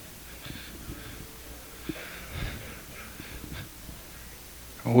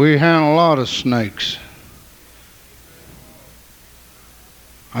 We handle a lot of snakes.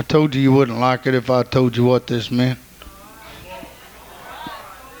 I told you wouldn't like it if I told you what this meant.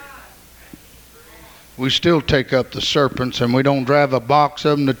 We still take up the serpents, and we don't drive a box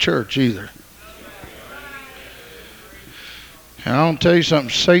of them to church either. And I'll tell you something,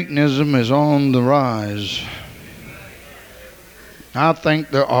 Satanism is on the rise. I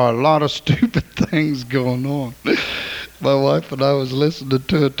think there are a lot of stupid things going on. My wife and I was listening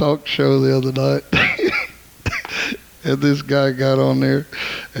to a talk show the other night. And this guy got on there,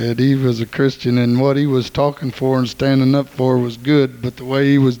 and he was a Christian, and what he was talking for and standing up for was good, but the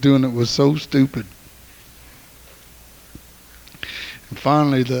way he was doing it was so stupid. And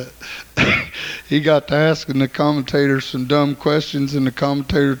finally, he got to asking the commentator some dumb questions, and the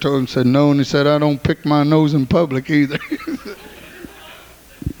commentator told him, said no, and he said, I don't pick my nose in public either.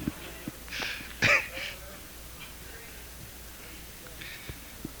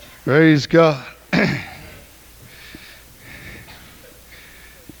 Praise God. Let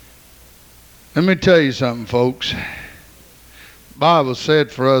me tell you something, folks. The Bible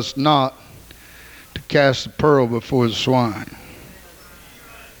said for us not to cast the pearl before the swine.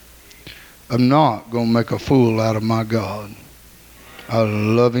 I'm not going to make a fool out of my God. I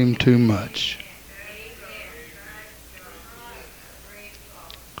love him too much.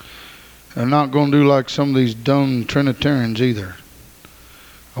 I'm not going to do like some of these dumb Trinitarians either.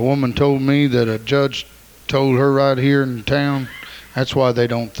 A woman told me that a judge told her right here in town, that's why they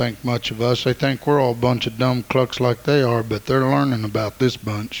don't think much of us. They think we're all a bunch of dumb clucks like they are, but they're learning about this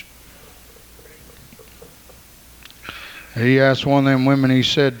bunch. He asked one of them women, he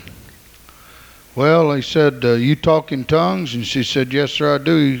said, well, he said, you talk in tongues? And she said, yes, sir, I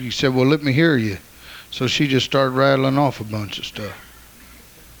do. He said, well, let me hear you. So she just started rattling off a bunch of stuff.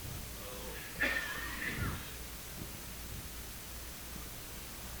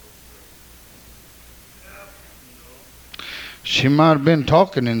 She might have been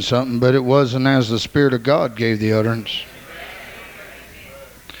talking in something, but it wasn't as the Spirit of God gave the utterance.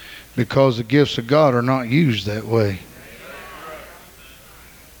 Because the gifts of God are not used that way.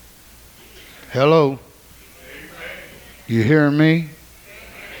 Hello? You hearing me?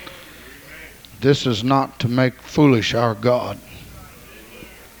 This is not to make foolish our God.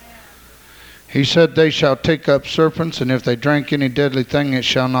 He said, they shall take up serpents, and if they drink any deadly thing, it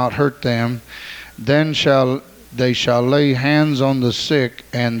shall not hurt them. Then they shall lay hands on the sick,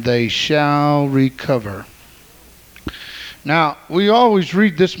 and they shall recover. Now, we always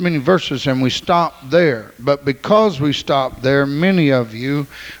read this many verses and we stop there. But because we stop there, many of you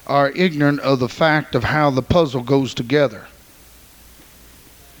are ignorant of the fact of how the puzzle goes together.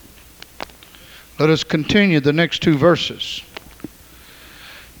 Let us continue the next two verses.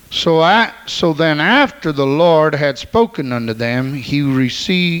 So then after the Lord had spoken unto them, he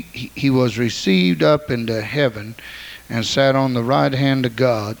was received up into heaven and sat on the right hand of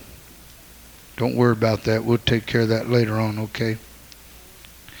God. Don't worry about that. We'll take care of that later on, okay?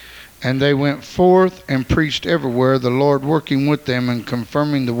 And they went forth and preached everywhere, the Lord working with them and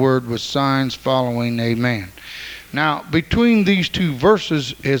confirming the word with signs following. Amen. Now, between these two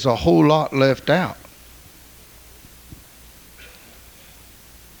verses is a whole lot left out.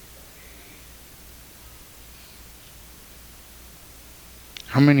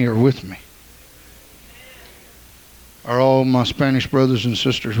 How many are with me? Are all my Spanish brothers and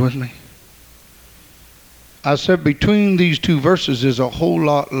sisters with me? I said between these two verses is a whole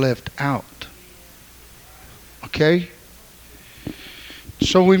lot left out. Okay?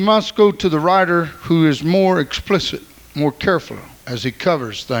 So we must go to the writer who is more explicit, more careful as he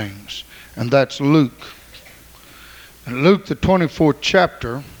covers things. And that's Luke. In Luke, the 24th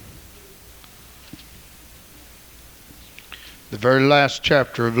chapter, the very last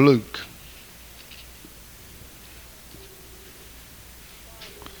chapter of Luke.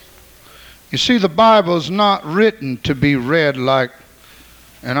 You see, the Bible is not written to be read like,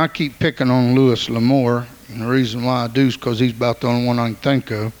 and I keep picking on Louis L'Amour, and the reason why I do is because he's about the only one I can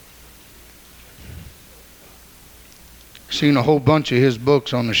think of. Seen a whole bunch of his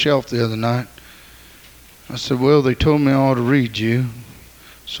books on the shelf the other night. I said, well, they told me I ought to read you.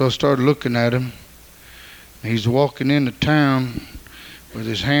 So I started looking at him. He's walking into town with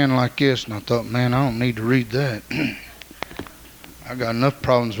his hand like this, and I thought, man, I don't need to read that. I got enough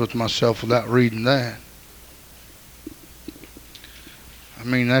problems with myself without reading that. I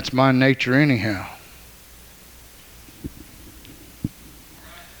mean, that's my nature anyhow.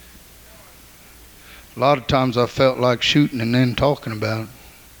 A lot of times I felt like shooting and then talking about it.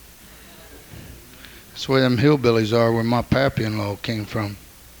 That's the way them hillbillies are where my pappy-in-law came from.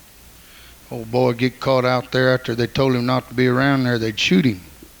 Old boy get caught out there after they told him not to be around there, they'd shoot him.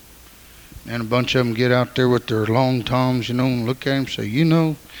 And a bunch of them get out there with their long toms, and look at him and say,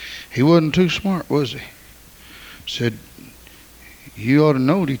 he wasn't too smart, was he? Said, you ought to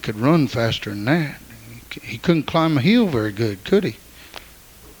know he could run faster than that. He couldn't climb a hill very good, could he?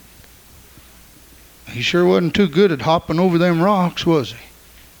 He sure wasn't too good at hopping over them rocks, was he?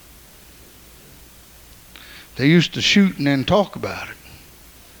 They used to shoot and then talk about it.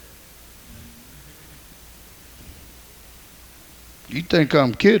 You think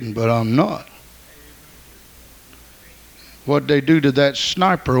I'm kidding, but I'm not. What'd they do to that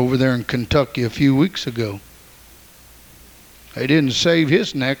sniper over there in Kentucky a few weeks ago? They didn't save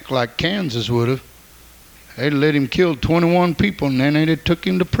his neck like Kansas would have. They let him kill 21 people, and then they took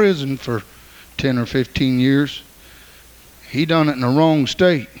him to prison for 10 or 15 years. He done it in the wrong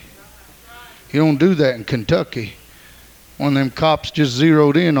state. You don't do that in Kentucky. One of them cops just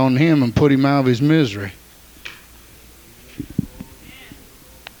zeroed in on him and put him out of his misery.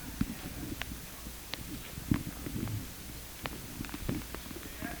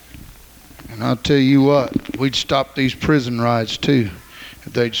 And I'll tell you what, we'd stop these prison riots too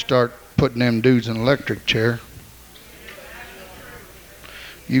if they'd start putting them dudes in an electric chair.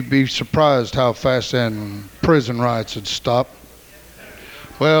 You'd be surprised how fast them prison riots would stop.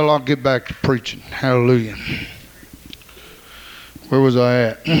 Well, I'll get back to preaching. Hallelujah. Where was I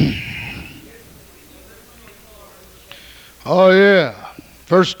at? Oh, yeah.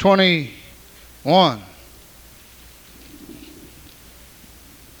 Verse 21.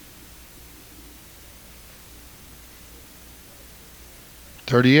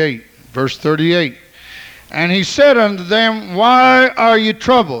 Verse 38. And he said unto them, why are you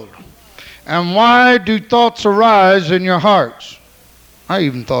troubled? And why do thoughts arise in your hearts? I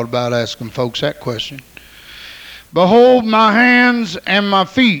even thought about asking folks that question. Behold my hands and my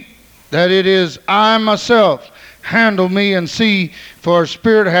feet, that it is I myself. Handle me and see, for a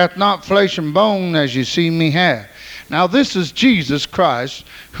spirit hath not flesh and bone, as you see me have. Now this is Jesus Christ,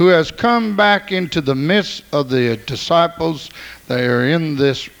 who has come back into the midst of the disciples. They are in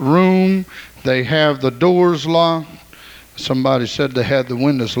this room. They have the doors locked. Somebody said they had the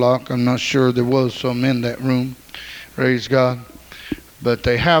windows locked. I'm not sure. There was some in that room. Praise God. But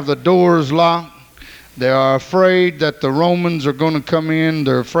they have the doors locked. They are afraid that the Romans are going to come in.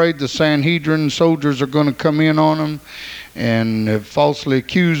 They're afraid the Sanhedrin soldiers are going to come in on them and falsely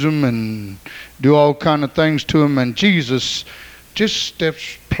accuse them and do all kind of things to them. And Jesus just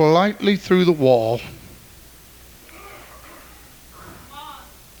steps politely through the wall.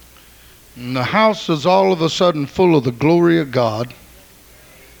 And the house is all of a sudden full of the glory of God.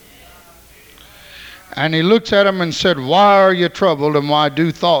 And he looks at them and said, why are you troubled, and why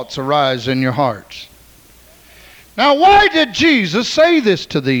do thoughts arise in your hearts? Now, why did Jesus say this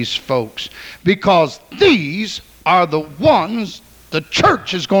to these folks? Because these are the ones the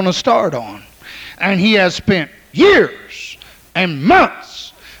church is going to start on. And he has spent years and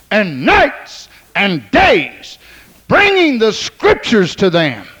months and nights and days bringing the scriptures to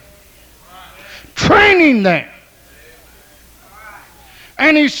them, training them.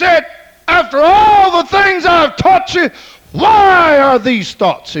 And he said, after all the things I've taught you, why are these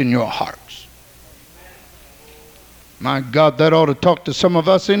thoughts in your hearts? My God, that ought to talk to some of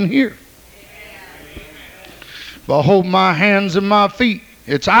us in here. Behold my hands and my feet.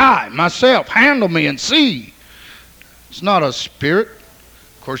 It's I, myself. Handle me and see. It's not a spirit.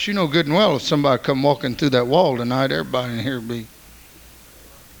 Of course, you know good and well if somebody come walking through that wall tonight, everybody in here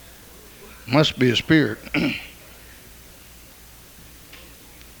must be a spirit.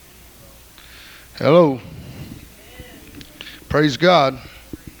 Hello. Praise God.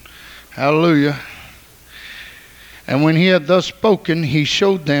 Hallelujah. And when he had thus spoken, he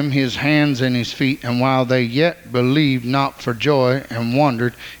showed them his hands and his feet. And while they yet believed not for joy and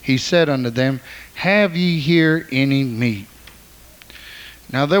wondered, he said unto them, have ye here any meat?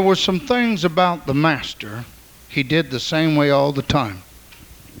 Now there were some things about the master. He did the same way all the time.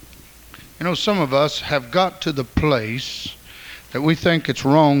 You know, some of us have got to the place that we think it's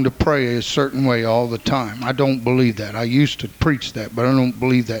wrong to pray a certain way all the time. I don't believe that. I used to preach that, but I don't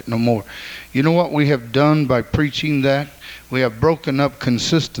believe that no more. You know what we have done by preaching that? We have broken up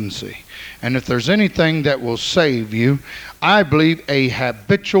consistency. And if there's anything that will save you, I believe a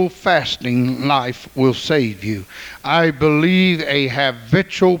habitual fasting life will save you. I believe a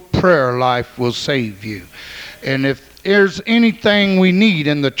habitual prayer life will save you. And if there's anything we need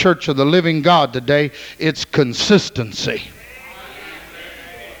in the Church of the Living God today, it's consistency.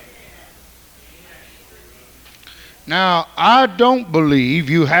 Now, I don't believe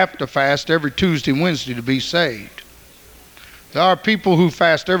you have to fast every Tuesday and Wednesday to be saved. There are people who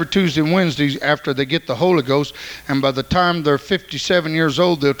fast every Tuesday and Wednesday after they get the Holy Ghost, and by the time they're 57 years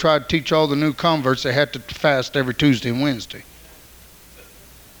old, they'll try to teach all the new converts they have to fast every Tuesday and Wednesday.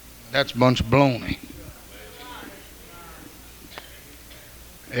 That's a bunch of baloney.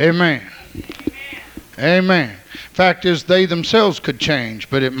 Amen. Amen. Fact is, they themselves could change,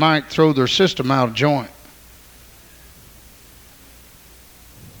 but it might throw their system out of joint.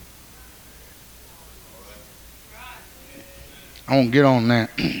 I won't get on that.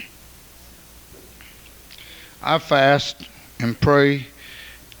 I fast and pray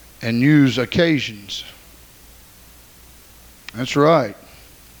and use occasions. That's right.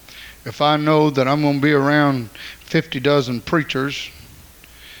 If I know that I'm going to be around 50 dozen preachers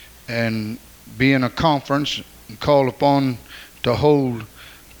and be in a conference and called upon to hold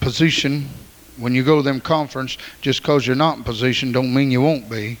position, when you go to them conference, just because you're not in position don't mean you won't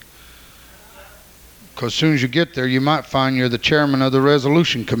be. Because as soon as you get there, you might find you're the chairman of the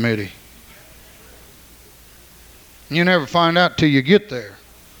resolution committee. You never find out till you get there.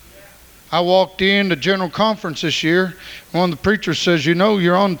 I walked in the general conference this year. One of the preachers says, you know,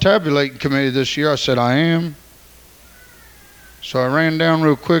 you're on the tabulating committee this year. I said, I am. So I ran down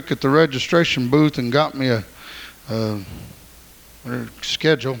real quick at the registration booth and got me a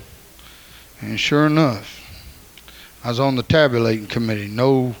schedule. And sure enough, I was on the tabulating committee.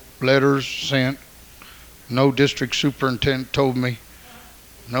 No letters sent. No district superintendent told me.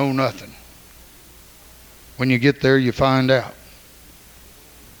 No nothing. When you get there, you find out.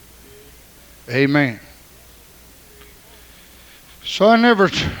 Amen. So I never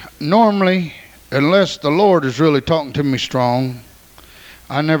normally, unless the Lord is really talking to me strong,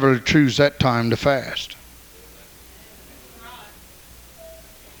 I never choose that time to fast.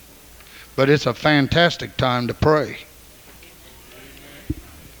 But it's a fantastic time to pray.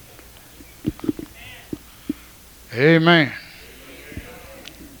 Amen.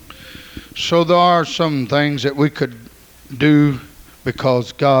 So there are some things that we could do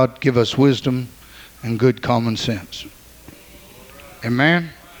because God give us wisdom and good common sense. Amen?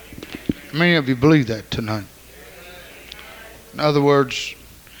 How many of you believe that tonight? In other words,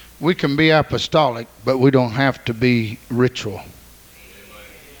 we can be apostolic, but we don't have to be ritual.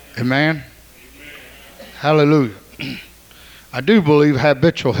 Amen? Hallelujah. I do believe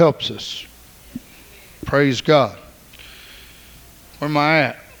habitual helps us. Praise God. Where am I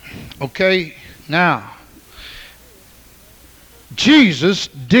at? Okay, now, Jesus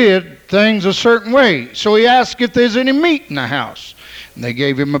did things a certain way. So he asked if there's any meat in the house. And they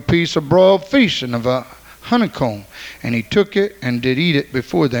gave him a piece of broiled fish and of a honeycomb. And he took it and did eat it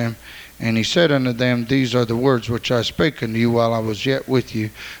before them. And he said unto them, these are the words which I spake unto you while I was yet with you,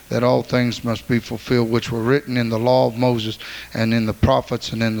 that all things must be fulfilled which were written in the law of Moses and in the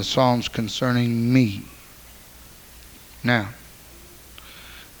prophets and in the Psalms concerning me. Now,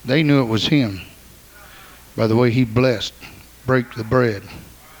 they knew it was him by the way he blessed, break the bread.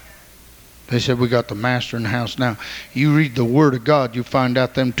 They said, we got the master in the house now. You read the word of God, you find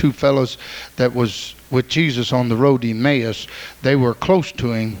out them two fellows that was with Jesus on the road to Emmaus, they were close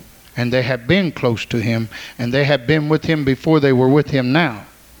to him, and they had been close to him, and they had been with him before they were with him now.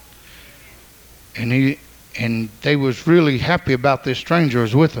 And they was really happy about this stranger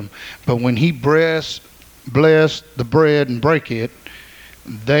was with them. But when he blessed the bread and break it,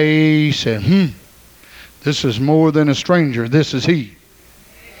 they said, this is more than a stranger. This is he.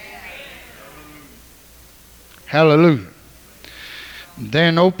 Hallelujah.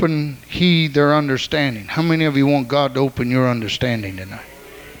 Then open he their understanding. How many of you want God to open your understanding tonight?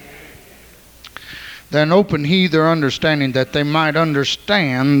 Then open he their understanding that they might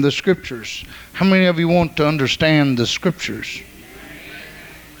understand the scriptures. How many of you want to understand the scriptures?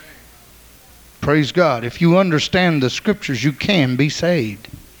 Praise God. If you understand the scriptures, you can be saved.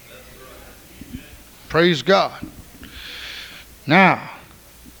 Praise God. Now,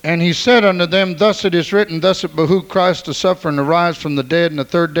 and he said unto them, thus it is written, thus it behooved Christ to suffer and to rise from the dead in the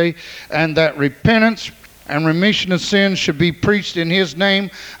third day, and that repentance and remission of sins should be preached in his name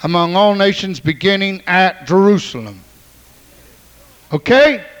among all nations, beginning at Jerusalem.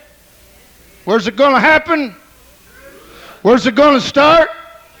 Okay? Where's it going to happen? Where's it going to start?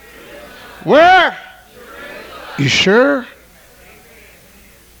 Where? You sure?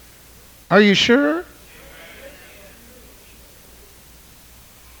 Are you sure?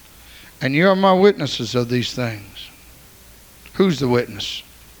 And you are my witnesses of these things. Who's the witness?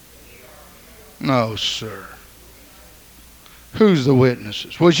 No, sir. Who's the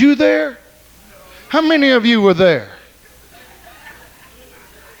witnesses? Was you there? How many of you were there?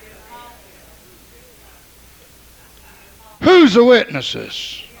 Who's the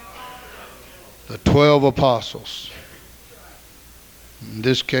witnesses? The 12 apostles. In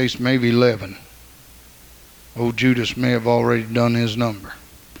this case, maybe 11. Old Judas may have already done his number.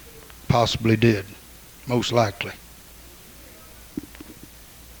 Possibly did. Most likely.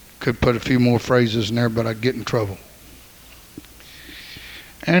 Could put a few more phrases in there, but I'd get in trouble.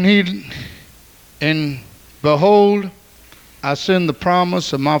 And behold, I send the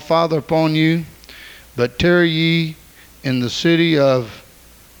promise of my Father upon you, but tarry ye in the city of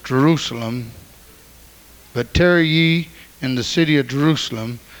Jerusalem,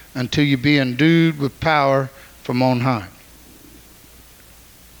 until you be endued with power from on high.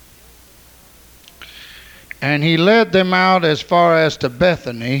 And he led them out as far as to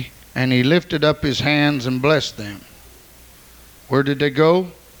Bethany, and he lifted up his hands and blessed them. Where did they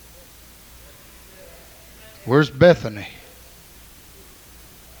go? Where's Bethany?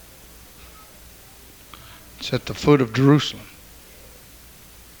 It's at the foot of Jerusalem.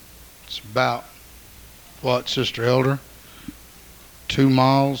 It's about, what, Sister Elder? 2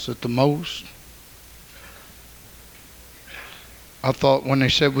 miles at the most. I thought when they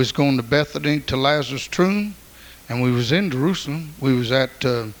said we was going to Bethany to Lazarus' tomb, and we was in Jerusalem, we was at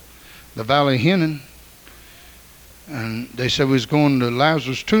the Valley of Hinnom, and they said we was going to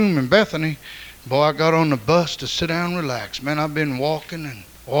Lazarus' tomb in Bethany. Boy, I got on the bus to sit down and relax. Man, I've been walking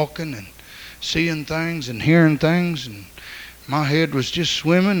and seeing things and hearing things, and my head was just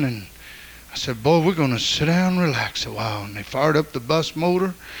swimming, and I said, boy, we're going to sit down and relax a while. And they fired up the bus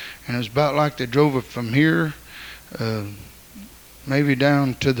motor, and it was about like they drove it from here maybe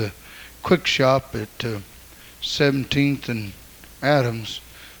down to the quick shop at 17th and Adams,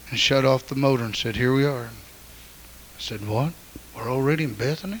 and shut off the motor and said, here we are. I said, what? We're already in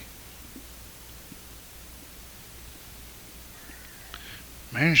Bethany?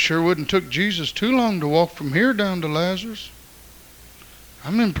 Man, it sure wouldn't took Jesus too long to walk from here down to Lazarus.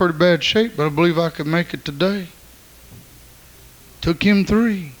 I'm in pretty bad shape, but I believe I could make it today. Took him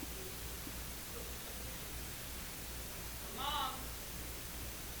 3.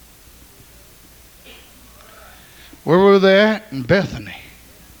 Where were they at? In Bethany.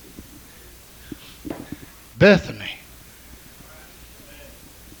 Bethany.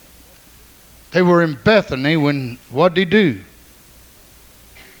 They were in Bethany when, what did he do?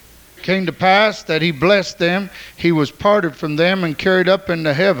 Came to pass that he blessed them. He was parted from them and carried up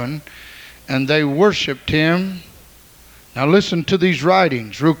into heaven, and they worshipped him. Now listen to these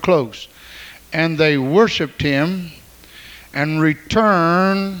writings real close. And they worshipped him and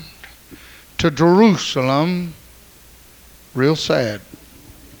returned to Jerusalem. Real sad.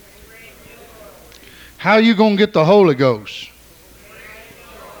 How are you going to get the Holy Ghost?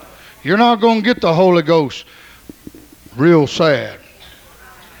 You're not going to get the Holy Ghost real sad.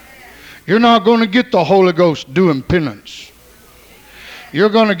 You're not going to get the Holy Ghost doing penance. You're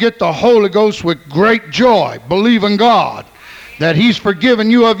going to get the Holy Ghost with great joy, believing God that he's forgiven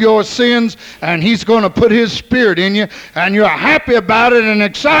you of your sins, and he's going to put his Spirit in you, and you're happy about it and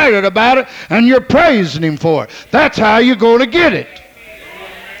excited about it, and you're praising him for it. That's how you're going to get it.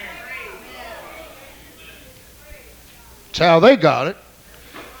 That's how they got it.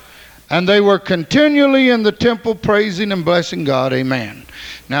 And they were continually in the temple praising and blessing God. Amen.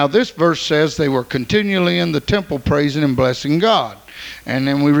 Now this verse says they were continually in the temple praising and blessing God. And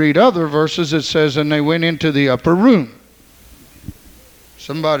then we read other verses. It says, and they went into the upper room.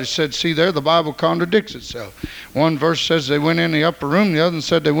 Somebody said, see there, the Bible contradicts itself. One verse says they went in the upper room. The other one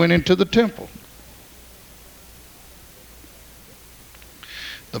said they went into the temple.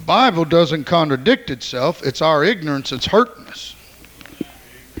 The Bible doesn't contradict itself. It's our ignorance that's hurting us.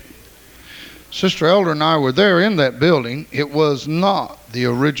 Sister Elder and I were there in that building. It was not the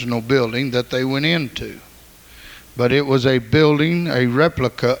original building that they went into, but it was a building, a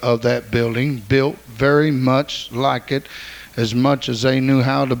replica of that building, built very much like it, as much as they knew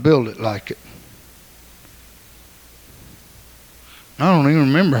how to build it like it. I don't even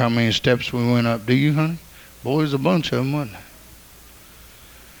remember how many steps we went up. Do you, honey? Boy, there's a bunch of them, wasn't there?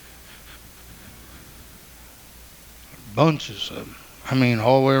 Bunches of them. I mean,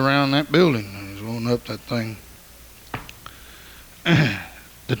 all the way around that building. I was going up that thing.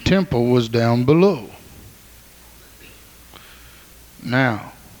 The temple was down below.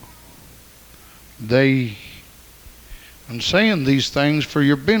 Now, I'm saying these things for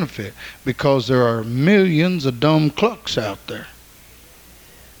your benefit, because there are millions of dumb clucks out there.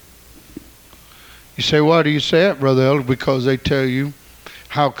 You say, why do you say that, Brother Elder? Because they tell you,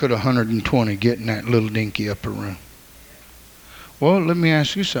 how could 120 get in that little dinky upper room? Well, let me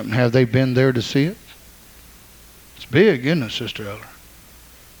ask you something. Have they been there to see it? It's big, isn't it, Sister Elder?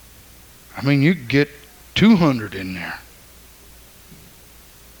 I mean, you could get 200 in there.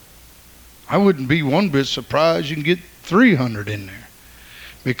 I wouldn't be one bit surprised you can get 300 in there.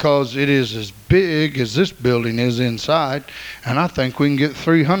 because it is as big as this building is inside, and I think we can get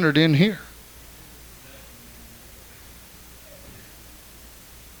 300 in here.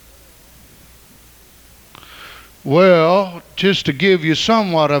 Well, just to give you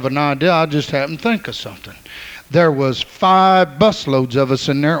somewhat of an idea, I just happened to think of something. There was 5 busloads of us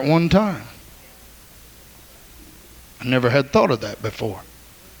in there at one time. I never had thought of that before.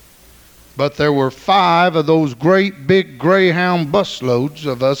 But there were 5 of those great big Greyhound busloads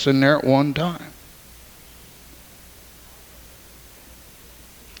of us in there at one time.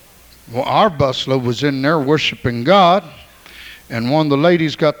 Well, our busload was in there worshiping God, and one of the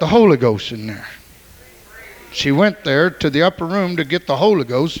ladies got the Holy Ghost in there. She went there to the upper room to get the Holy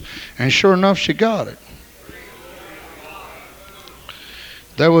Ghost, and sure enough, she got it.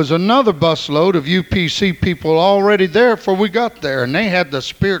 There was another busload of UPC people already there before we got there, and they had the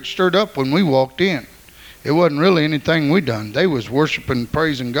Spirit stirred up when we walked in. It wasn't really anything we done. They was worshiping,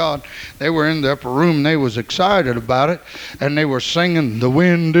 praising God. They were in the upper room. They was excited about it, and they were singing, "The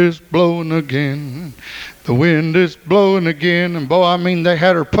wind is blowing again. The wind is blowing again." And boy, I mean, they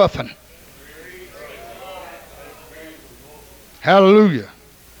had her puffing. Hallelujah.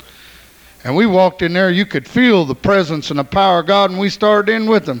 And we walked in there, you could feel the presence and the power of God, and we started in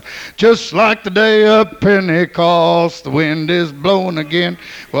with them. Just like the day of Pentecost, the wind is blowing again.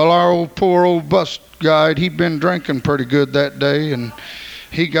 Well, our poor old bus guide, he'd been drinking pretty good that day, and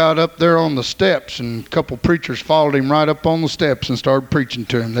he got up there on the steps, and a couple preachers followed him right up on the steps and started preaching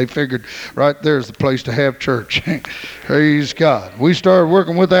to him. They figured right there's the place to have church. Praise God. We started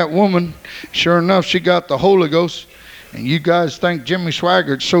working with that woman. Sure enough, she got the Holy Ghost. And you guys think Jimmy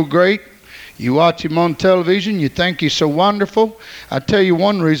Swaggart's so great. You watch him on television, you think he's so wonderful. I tell you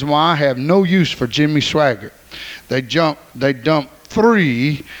one reason why I have no use for Jimmy Swaggart. They dumped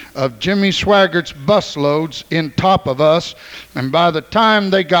 3 of Jimmy Swaggart's busloads in top of us, and by the time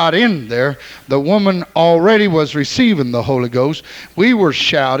they got in there, the woman already was receiving the Holy Ghost. We were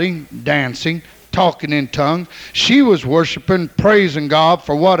shouting, dancing, talking in tongues. She was worshiping, praising God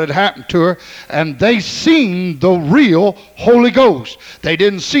for what had happened to her, and they seen the real Holy Ghost. They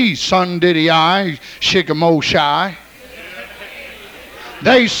didn't see Sun Diddy I, Shigamo Shy.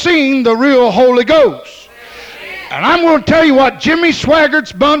 They seen the real Holy Ghost. And I'm going to tell you what Jimmy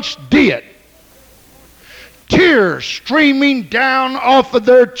Swaggart's bunch did. Tears streaming down off of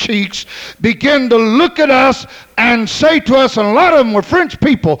their cheeks, began to look at us and say to us, and a lot of them were French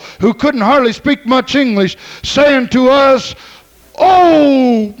people who couldn't hardly speak much English, saying to us,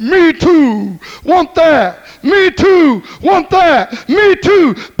 "Oh, me too, want that. Me too, want that. Me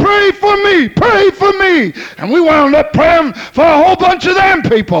too, pray for me, pray for me." And we wound up praying for a whole bunch of them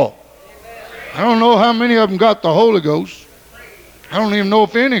people. I don't know how many of them got the Holy Ghost. I don't even know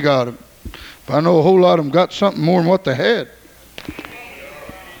if any got it. I know a whole lot of them got something more than what they had.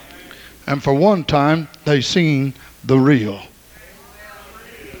 And for one time, they seen the real.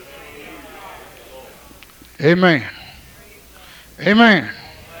 Amen. Amen.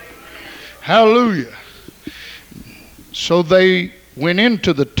 Hallelujah. So they went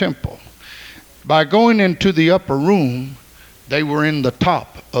into the temple. By going into the upper room, they were in the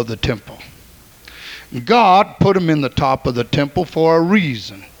top of the temple. God put them in the top of the temple for a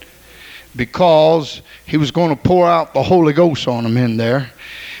reason. Because he was going to pour out the Holy Ghost on them in there.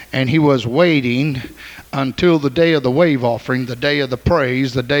 And he was waiting until the day of the wave offering, the day of the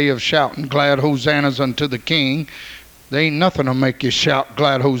praise, the day of shouting glad hosannas unto the King. There ain't nothing to make you shout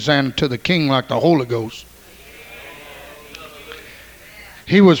glad hosanna to the King like the Holy Ghost.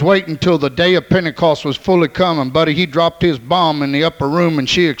 He was waiting till the day of Pentecost was fully coming, buddy. He dropped his bomb in the upper room and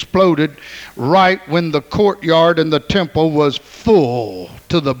she exploded right when the courtyard and the temple was full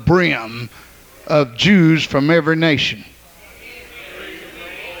to the brim of Jews from every nation.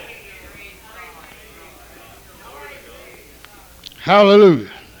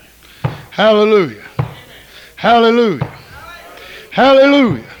 Hallelujah. Hallelujah. Hallelujah.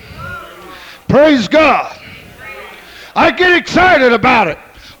 Hallelujah. Praise God. I get excited about it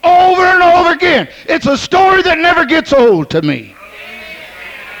over and over again. It's a story that never gets old to me.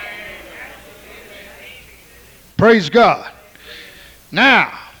 Praise God.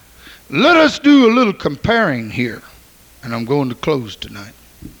 Now, let us do a little comparing here. And I'm going to close tonight.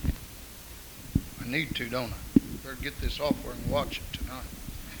 I need to, don't I? Better get this off where I can watch it tonight.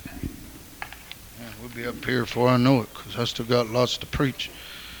 Yeah, we'll be up here before I know it, because I still got lots to preach.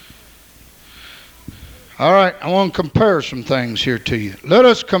 All right, I want to compare some things here to you. Let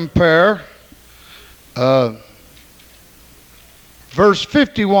us compare verse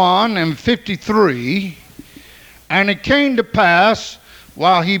 51 and 53. And it came to pass,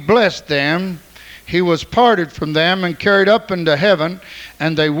 while he blessed them, he was parted from them and carried up into heaven,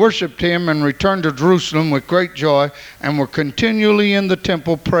 and they worshipped him and returned to Jerusalem with great joy and were continually in the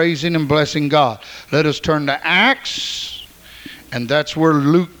temple praising and blessing God. Let us turn to Acts, and that's where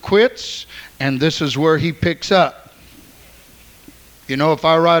Luke quits, and this is where he picks up. You know, if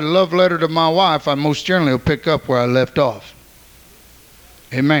I write a love letter to my wife, I most generally will pick up where I left off.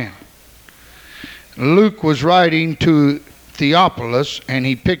 Amen. Luke was writing to Theophilus, and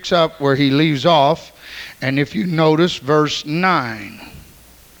he picks up where he leaves off. And if you notice, verse 9.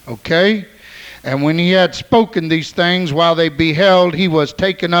 Okay? And when he had spoken these things, while they beheld, he was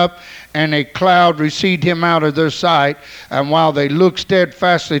taken up, and a cloud received him out of their sight. And while they looked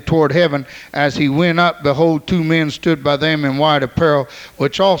steadfastly toward heaven, as he went up, behold, two men stood by them in white apparel,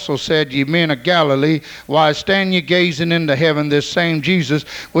 which also said, Ye men of Galilee, why stand ye gazing into heaven? This same Jesus,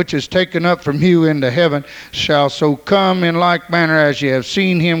 which is taken up from you into heaven, shall so come in like manner as ye have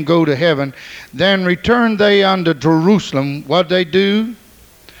seen him go to heaven. Then returned they unto Jerusalem. What they do?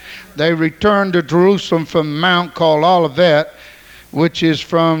 They returned to Jerusalem from a mount called Olivet, which is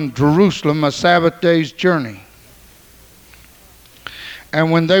from Jerusalem a Sabbath day's journey.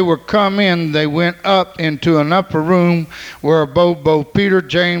 And when they were come in, they went up into an upper room where abode both Peter,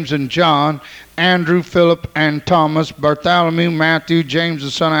 James, and John, Andrew, Philip, and Thomas, Bartholomew, Matthew, James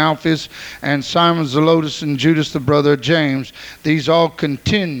the son of Alphaeus, and Simon Zelotes, and Judas the brother of James. These all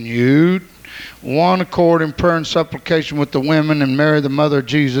continued one accord in prayer and supplication with the women, and Mary the mother of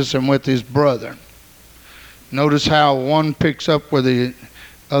Jesus, and with his brother. Notice how one picks up where the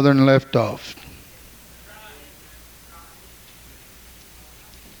other left off.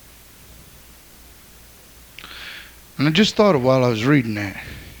 And I just thought of while I was reading that.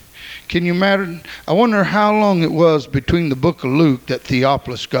 Can you imagine? I wonder how long it was between the book of Luke that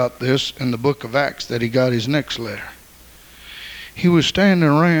Theophilus got this and the book of Acts that he got his next letter. He was standing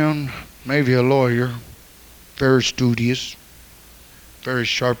around, maybe a lawyer, very studious, very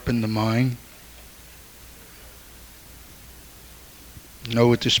sharp in the mind.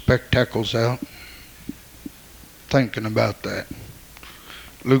 With the spectacles out, thinking about that.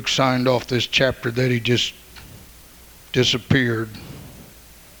 Luke signed off this chapter that he just disappeared.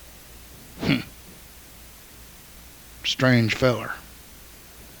 Strange feller.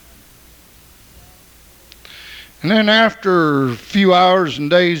 And then after a few hours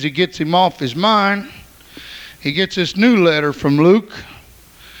and days, he gets him off his mind. He gets this new letter from Luke,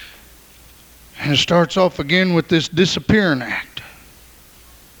 and it starts off again with this disappearing act.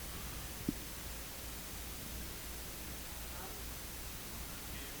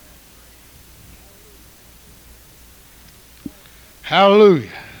 Hallelujah.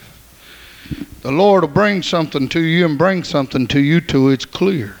 The Lord will bring something to you and bring something to you till it's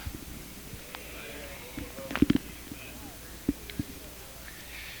clear.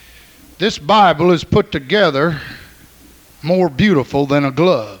 This Bible is put together more beautiful than a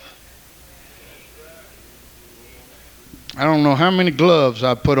glove. I don't know how many gloves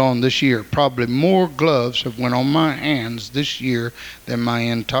I put on this year. Probably more gloves have went on my hands this year than my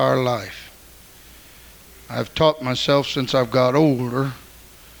entire life. I've taught myself since I've got older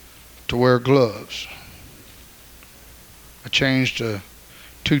to wear gloves. I changed a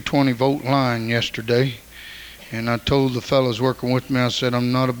 220-volt line yesterday, and I told the fellows working with me, I said,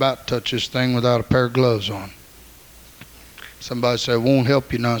 I'm not about to touch this thing without a pair of gloves on. Somebody said, it won't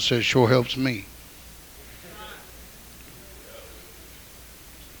help you now. I said, it sure helps me.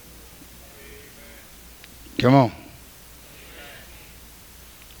 Come on.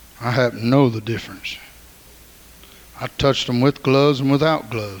 I happen to know the difference. I touched them with gloves and without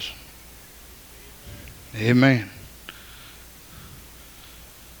gloves. Amen.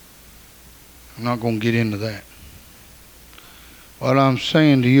 I'm not going to get into that. What I'm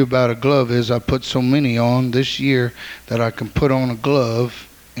saying to you about a glove is I put so many on this year that I can put on a glove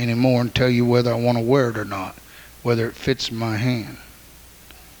anymore and tell you whether I want to wear it or not, whether it fits my hand.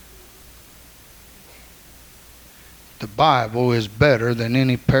 The Bible is better than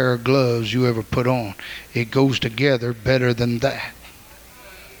any pair of gloves you ever put on. It goes together better than that.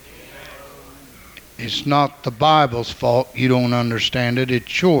 It's not the Bible's fault you don't understand it.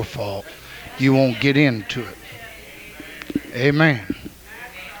 It's your fault you won't get into it. Amen.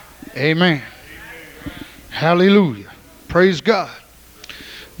 Amen. Hallelujah. Praise God.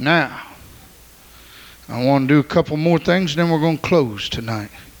 Now, I want to do a couple more things, then we're going to close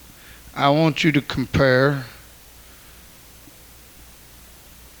tonight. I want you to compare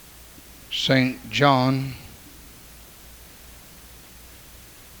St. John.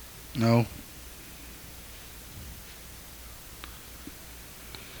 No.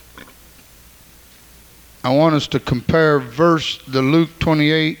 I want us to compare the Luke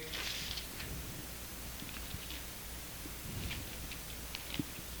 28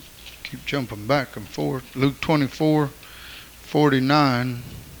 jumping back and forth. Luke 24:49.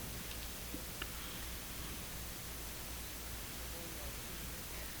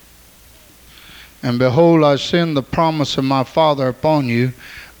 And behold, I send the promise of my Father upon you,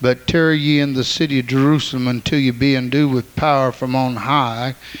 but tarry ye in the city of Jerusalem until ye be endued with power from on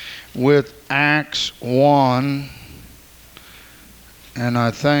high. With Acts 1 and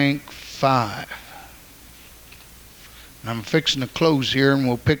I think 5. And I'm fixing to close here, and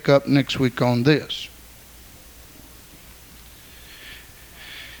we'll pick up next week on this.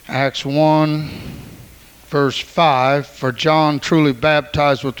 Acts 1 verse 5, for John truly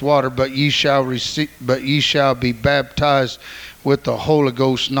baptized with water, but ye shall be baptized with the Holy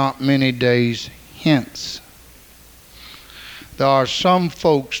Ghost not many days hence. There are some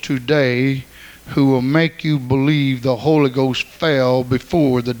folks today who will make you believe the Holy Ghost fell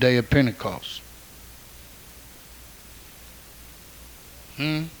before the day of Pentecost.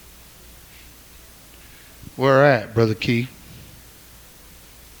 Where at, Brother Key?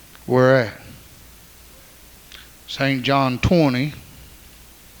 Where at? St. John 20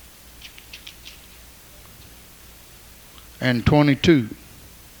 and 22.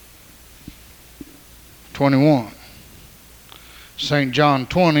 21. St. John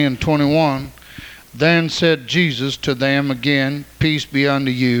 20 and 21. Then said Jesus to them again, peace be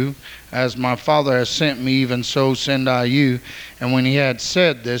unto you. As my Father has sent me, even so send I you. And when he had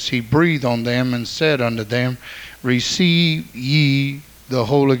said this, he breathed on them and said unto them, receive ye the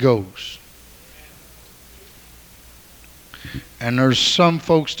Holy Ghost. And there's some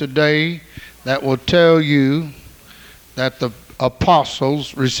folks today that will tell you that the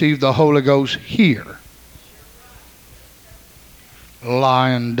apostles received the Holy Ghost here.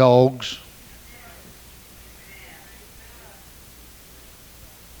 Lying dogs.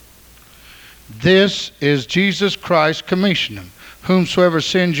 This is Jesus Christ commissioning them. Whomsoever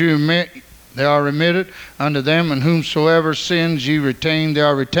sins you remit, they are remitted unto them, and whomsoever sins ye retain, they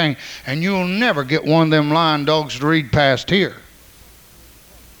are retained. And you'll never get one of them lying dogs to read past here.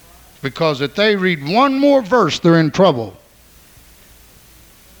 Because if they read one more verse, they're in trouble.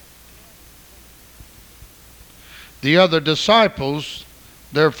 The other disciples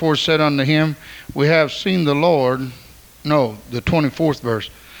therefore said unto him, we have seen the Lord. No, the 24th verse.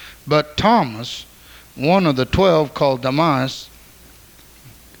 But Thomas, one of the 12, called Didymus,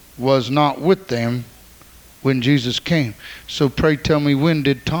 was not with them when Jesus came. So pray tell me, when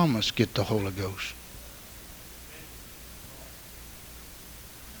did Thomas get the Holy Ghost?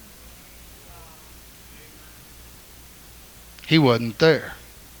 He wasn't there.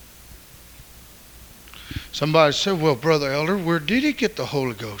 Somebody said, well, Brother Elder, where did he get the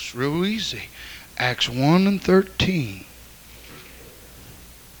Holy Ghost? Real easy. Acts 1 and 13.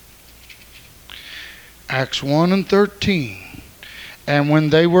 Acts 1 and 13. And when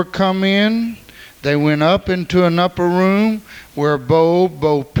they were come in, they went up into an upper room where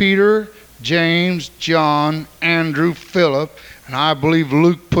both Peter, James, John, Andrew, Philip, and I believe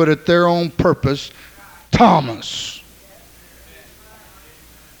Luke put it there on purpose, Thomas.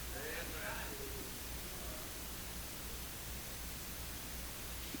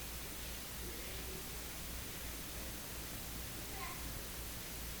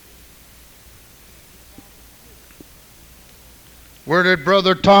 Where did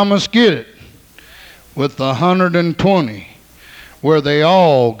Brother Thomas get it? With the 120, where they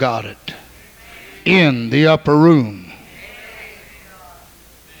all got it, in the upper room.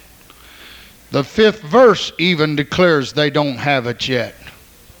 The 5th verse even declares they don't have it yet.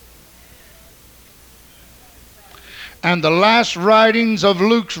 And the last writings of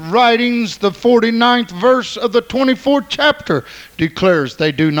Luke's writings, the 49th verse of the 24th chapter, declares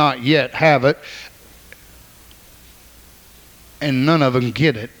they do not yet have it. And none of them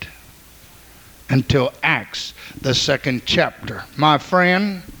get it until Acts, the 2nd chapter. My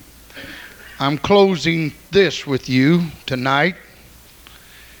friend, I'm closing this with you tonight.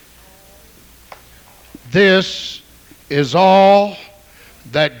 This is all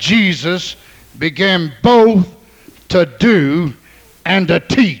that Jesus began both to do and to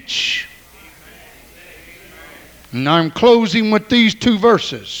teach. And I'm closing with these 2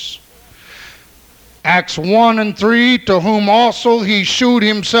 verses. Acts 1 and 3, to whom also he shewed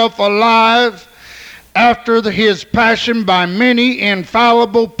himself alive after his passion by many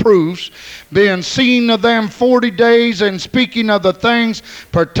infallible proofs, being seen of them 40 days, and speaking of the things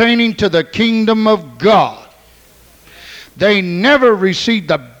pertaining to the kingdom of God. They never received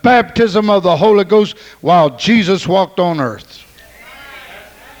the baptism of the Holy Ghost while Jesus walked on earth.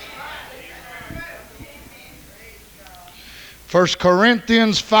 1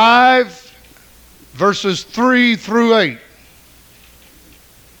 Corinthians 5, verses 3 through 8.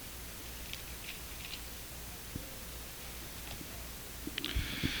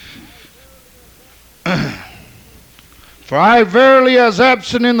 For I verily, as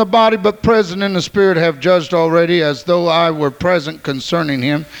absent in the body, but present in the spirit, have judged already, as though I were present concerning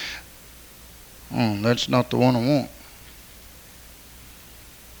him. Oh, that's not the one I want.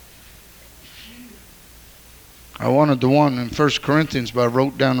 I wanted the one in 1 Corinthians, but I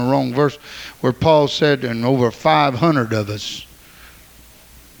wrote down the wrong verse, where Paul said, and over 500 of us.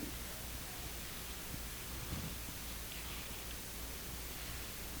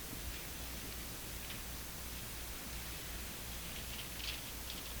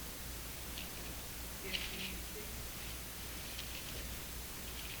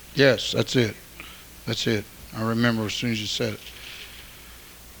 Yes, that's it. That's it. I remember as soon as you said it.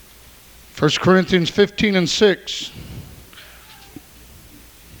 1 Corinthians 15 and 6.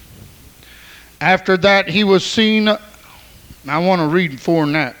 After that he was seen. I want to read 4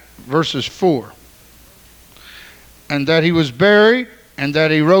 in that. Verses 4. And that he was buried, and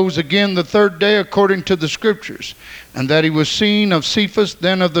that he rose again the third day according to the Scriptures. And that he was seen of Cephas,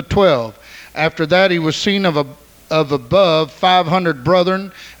 then of the 12. After that he was seen of above 500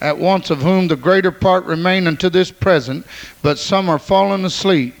 brethren, at once of whom the greater part remain unto this present, but some are fallen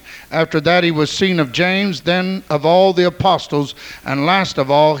asleep. After that he was seen of James, then of all the apostles, and last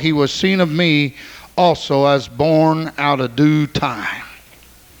of all he was seen of me also, as born out of due time.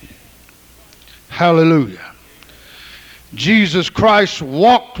 Hallelujah. Jesus Christ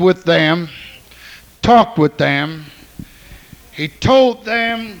walked with them, talked with them. He told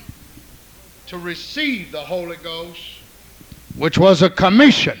them to receive the Holy Ghost, which was a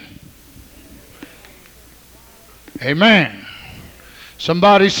commission. Amen.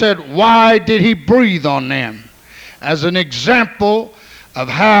 Somebody said, why did he breathe on them? As an example of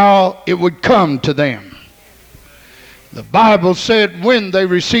how it would come to them. The Bible said when they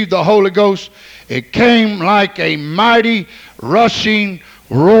received the Holy Ghost, it came like a mighty rushing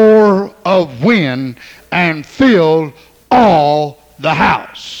roar of wind and filled all the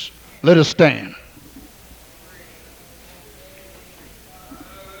house. Let us stand.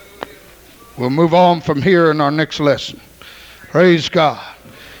 We'll move on from here in our next lesson. Praise God.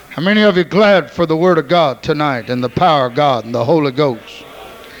 How many of you glad for the Word of God tonight and the power of God and the Holy Ghost?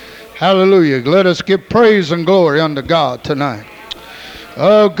 Hallelujah. Let us give praise and glory unto God tonight.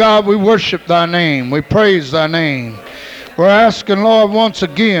 Oh God, we worship thy name. We praise thy name. We're asking, Lord, once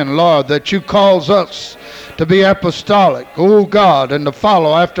again, Lord, that you cause us to be apostolic, oh God, and to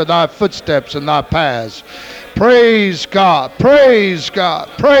follow after thy footsteps and thy paths. Praise God. Praise God.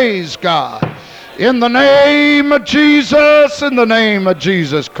 Praise God. In the name of Jesus, in the name of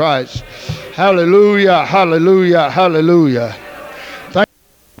Jesus Christ. Hallelujah, hallelujah, hallelujah.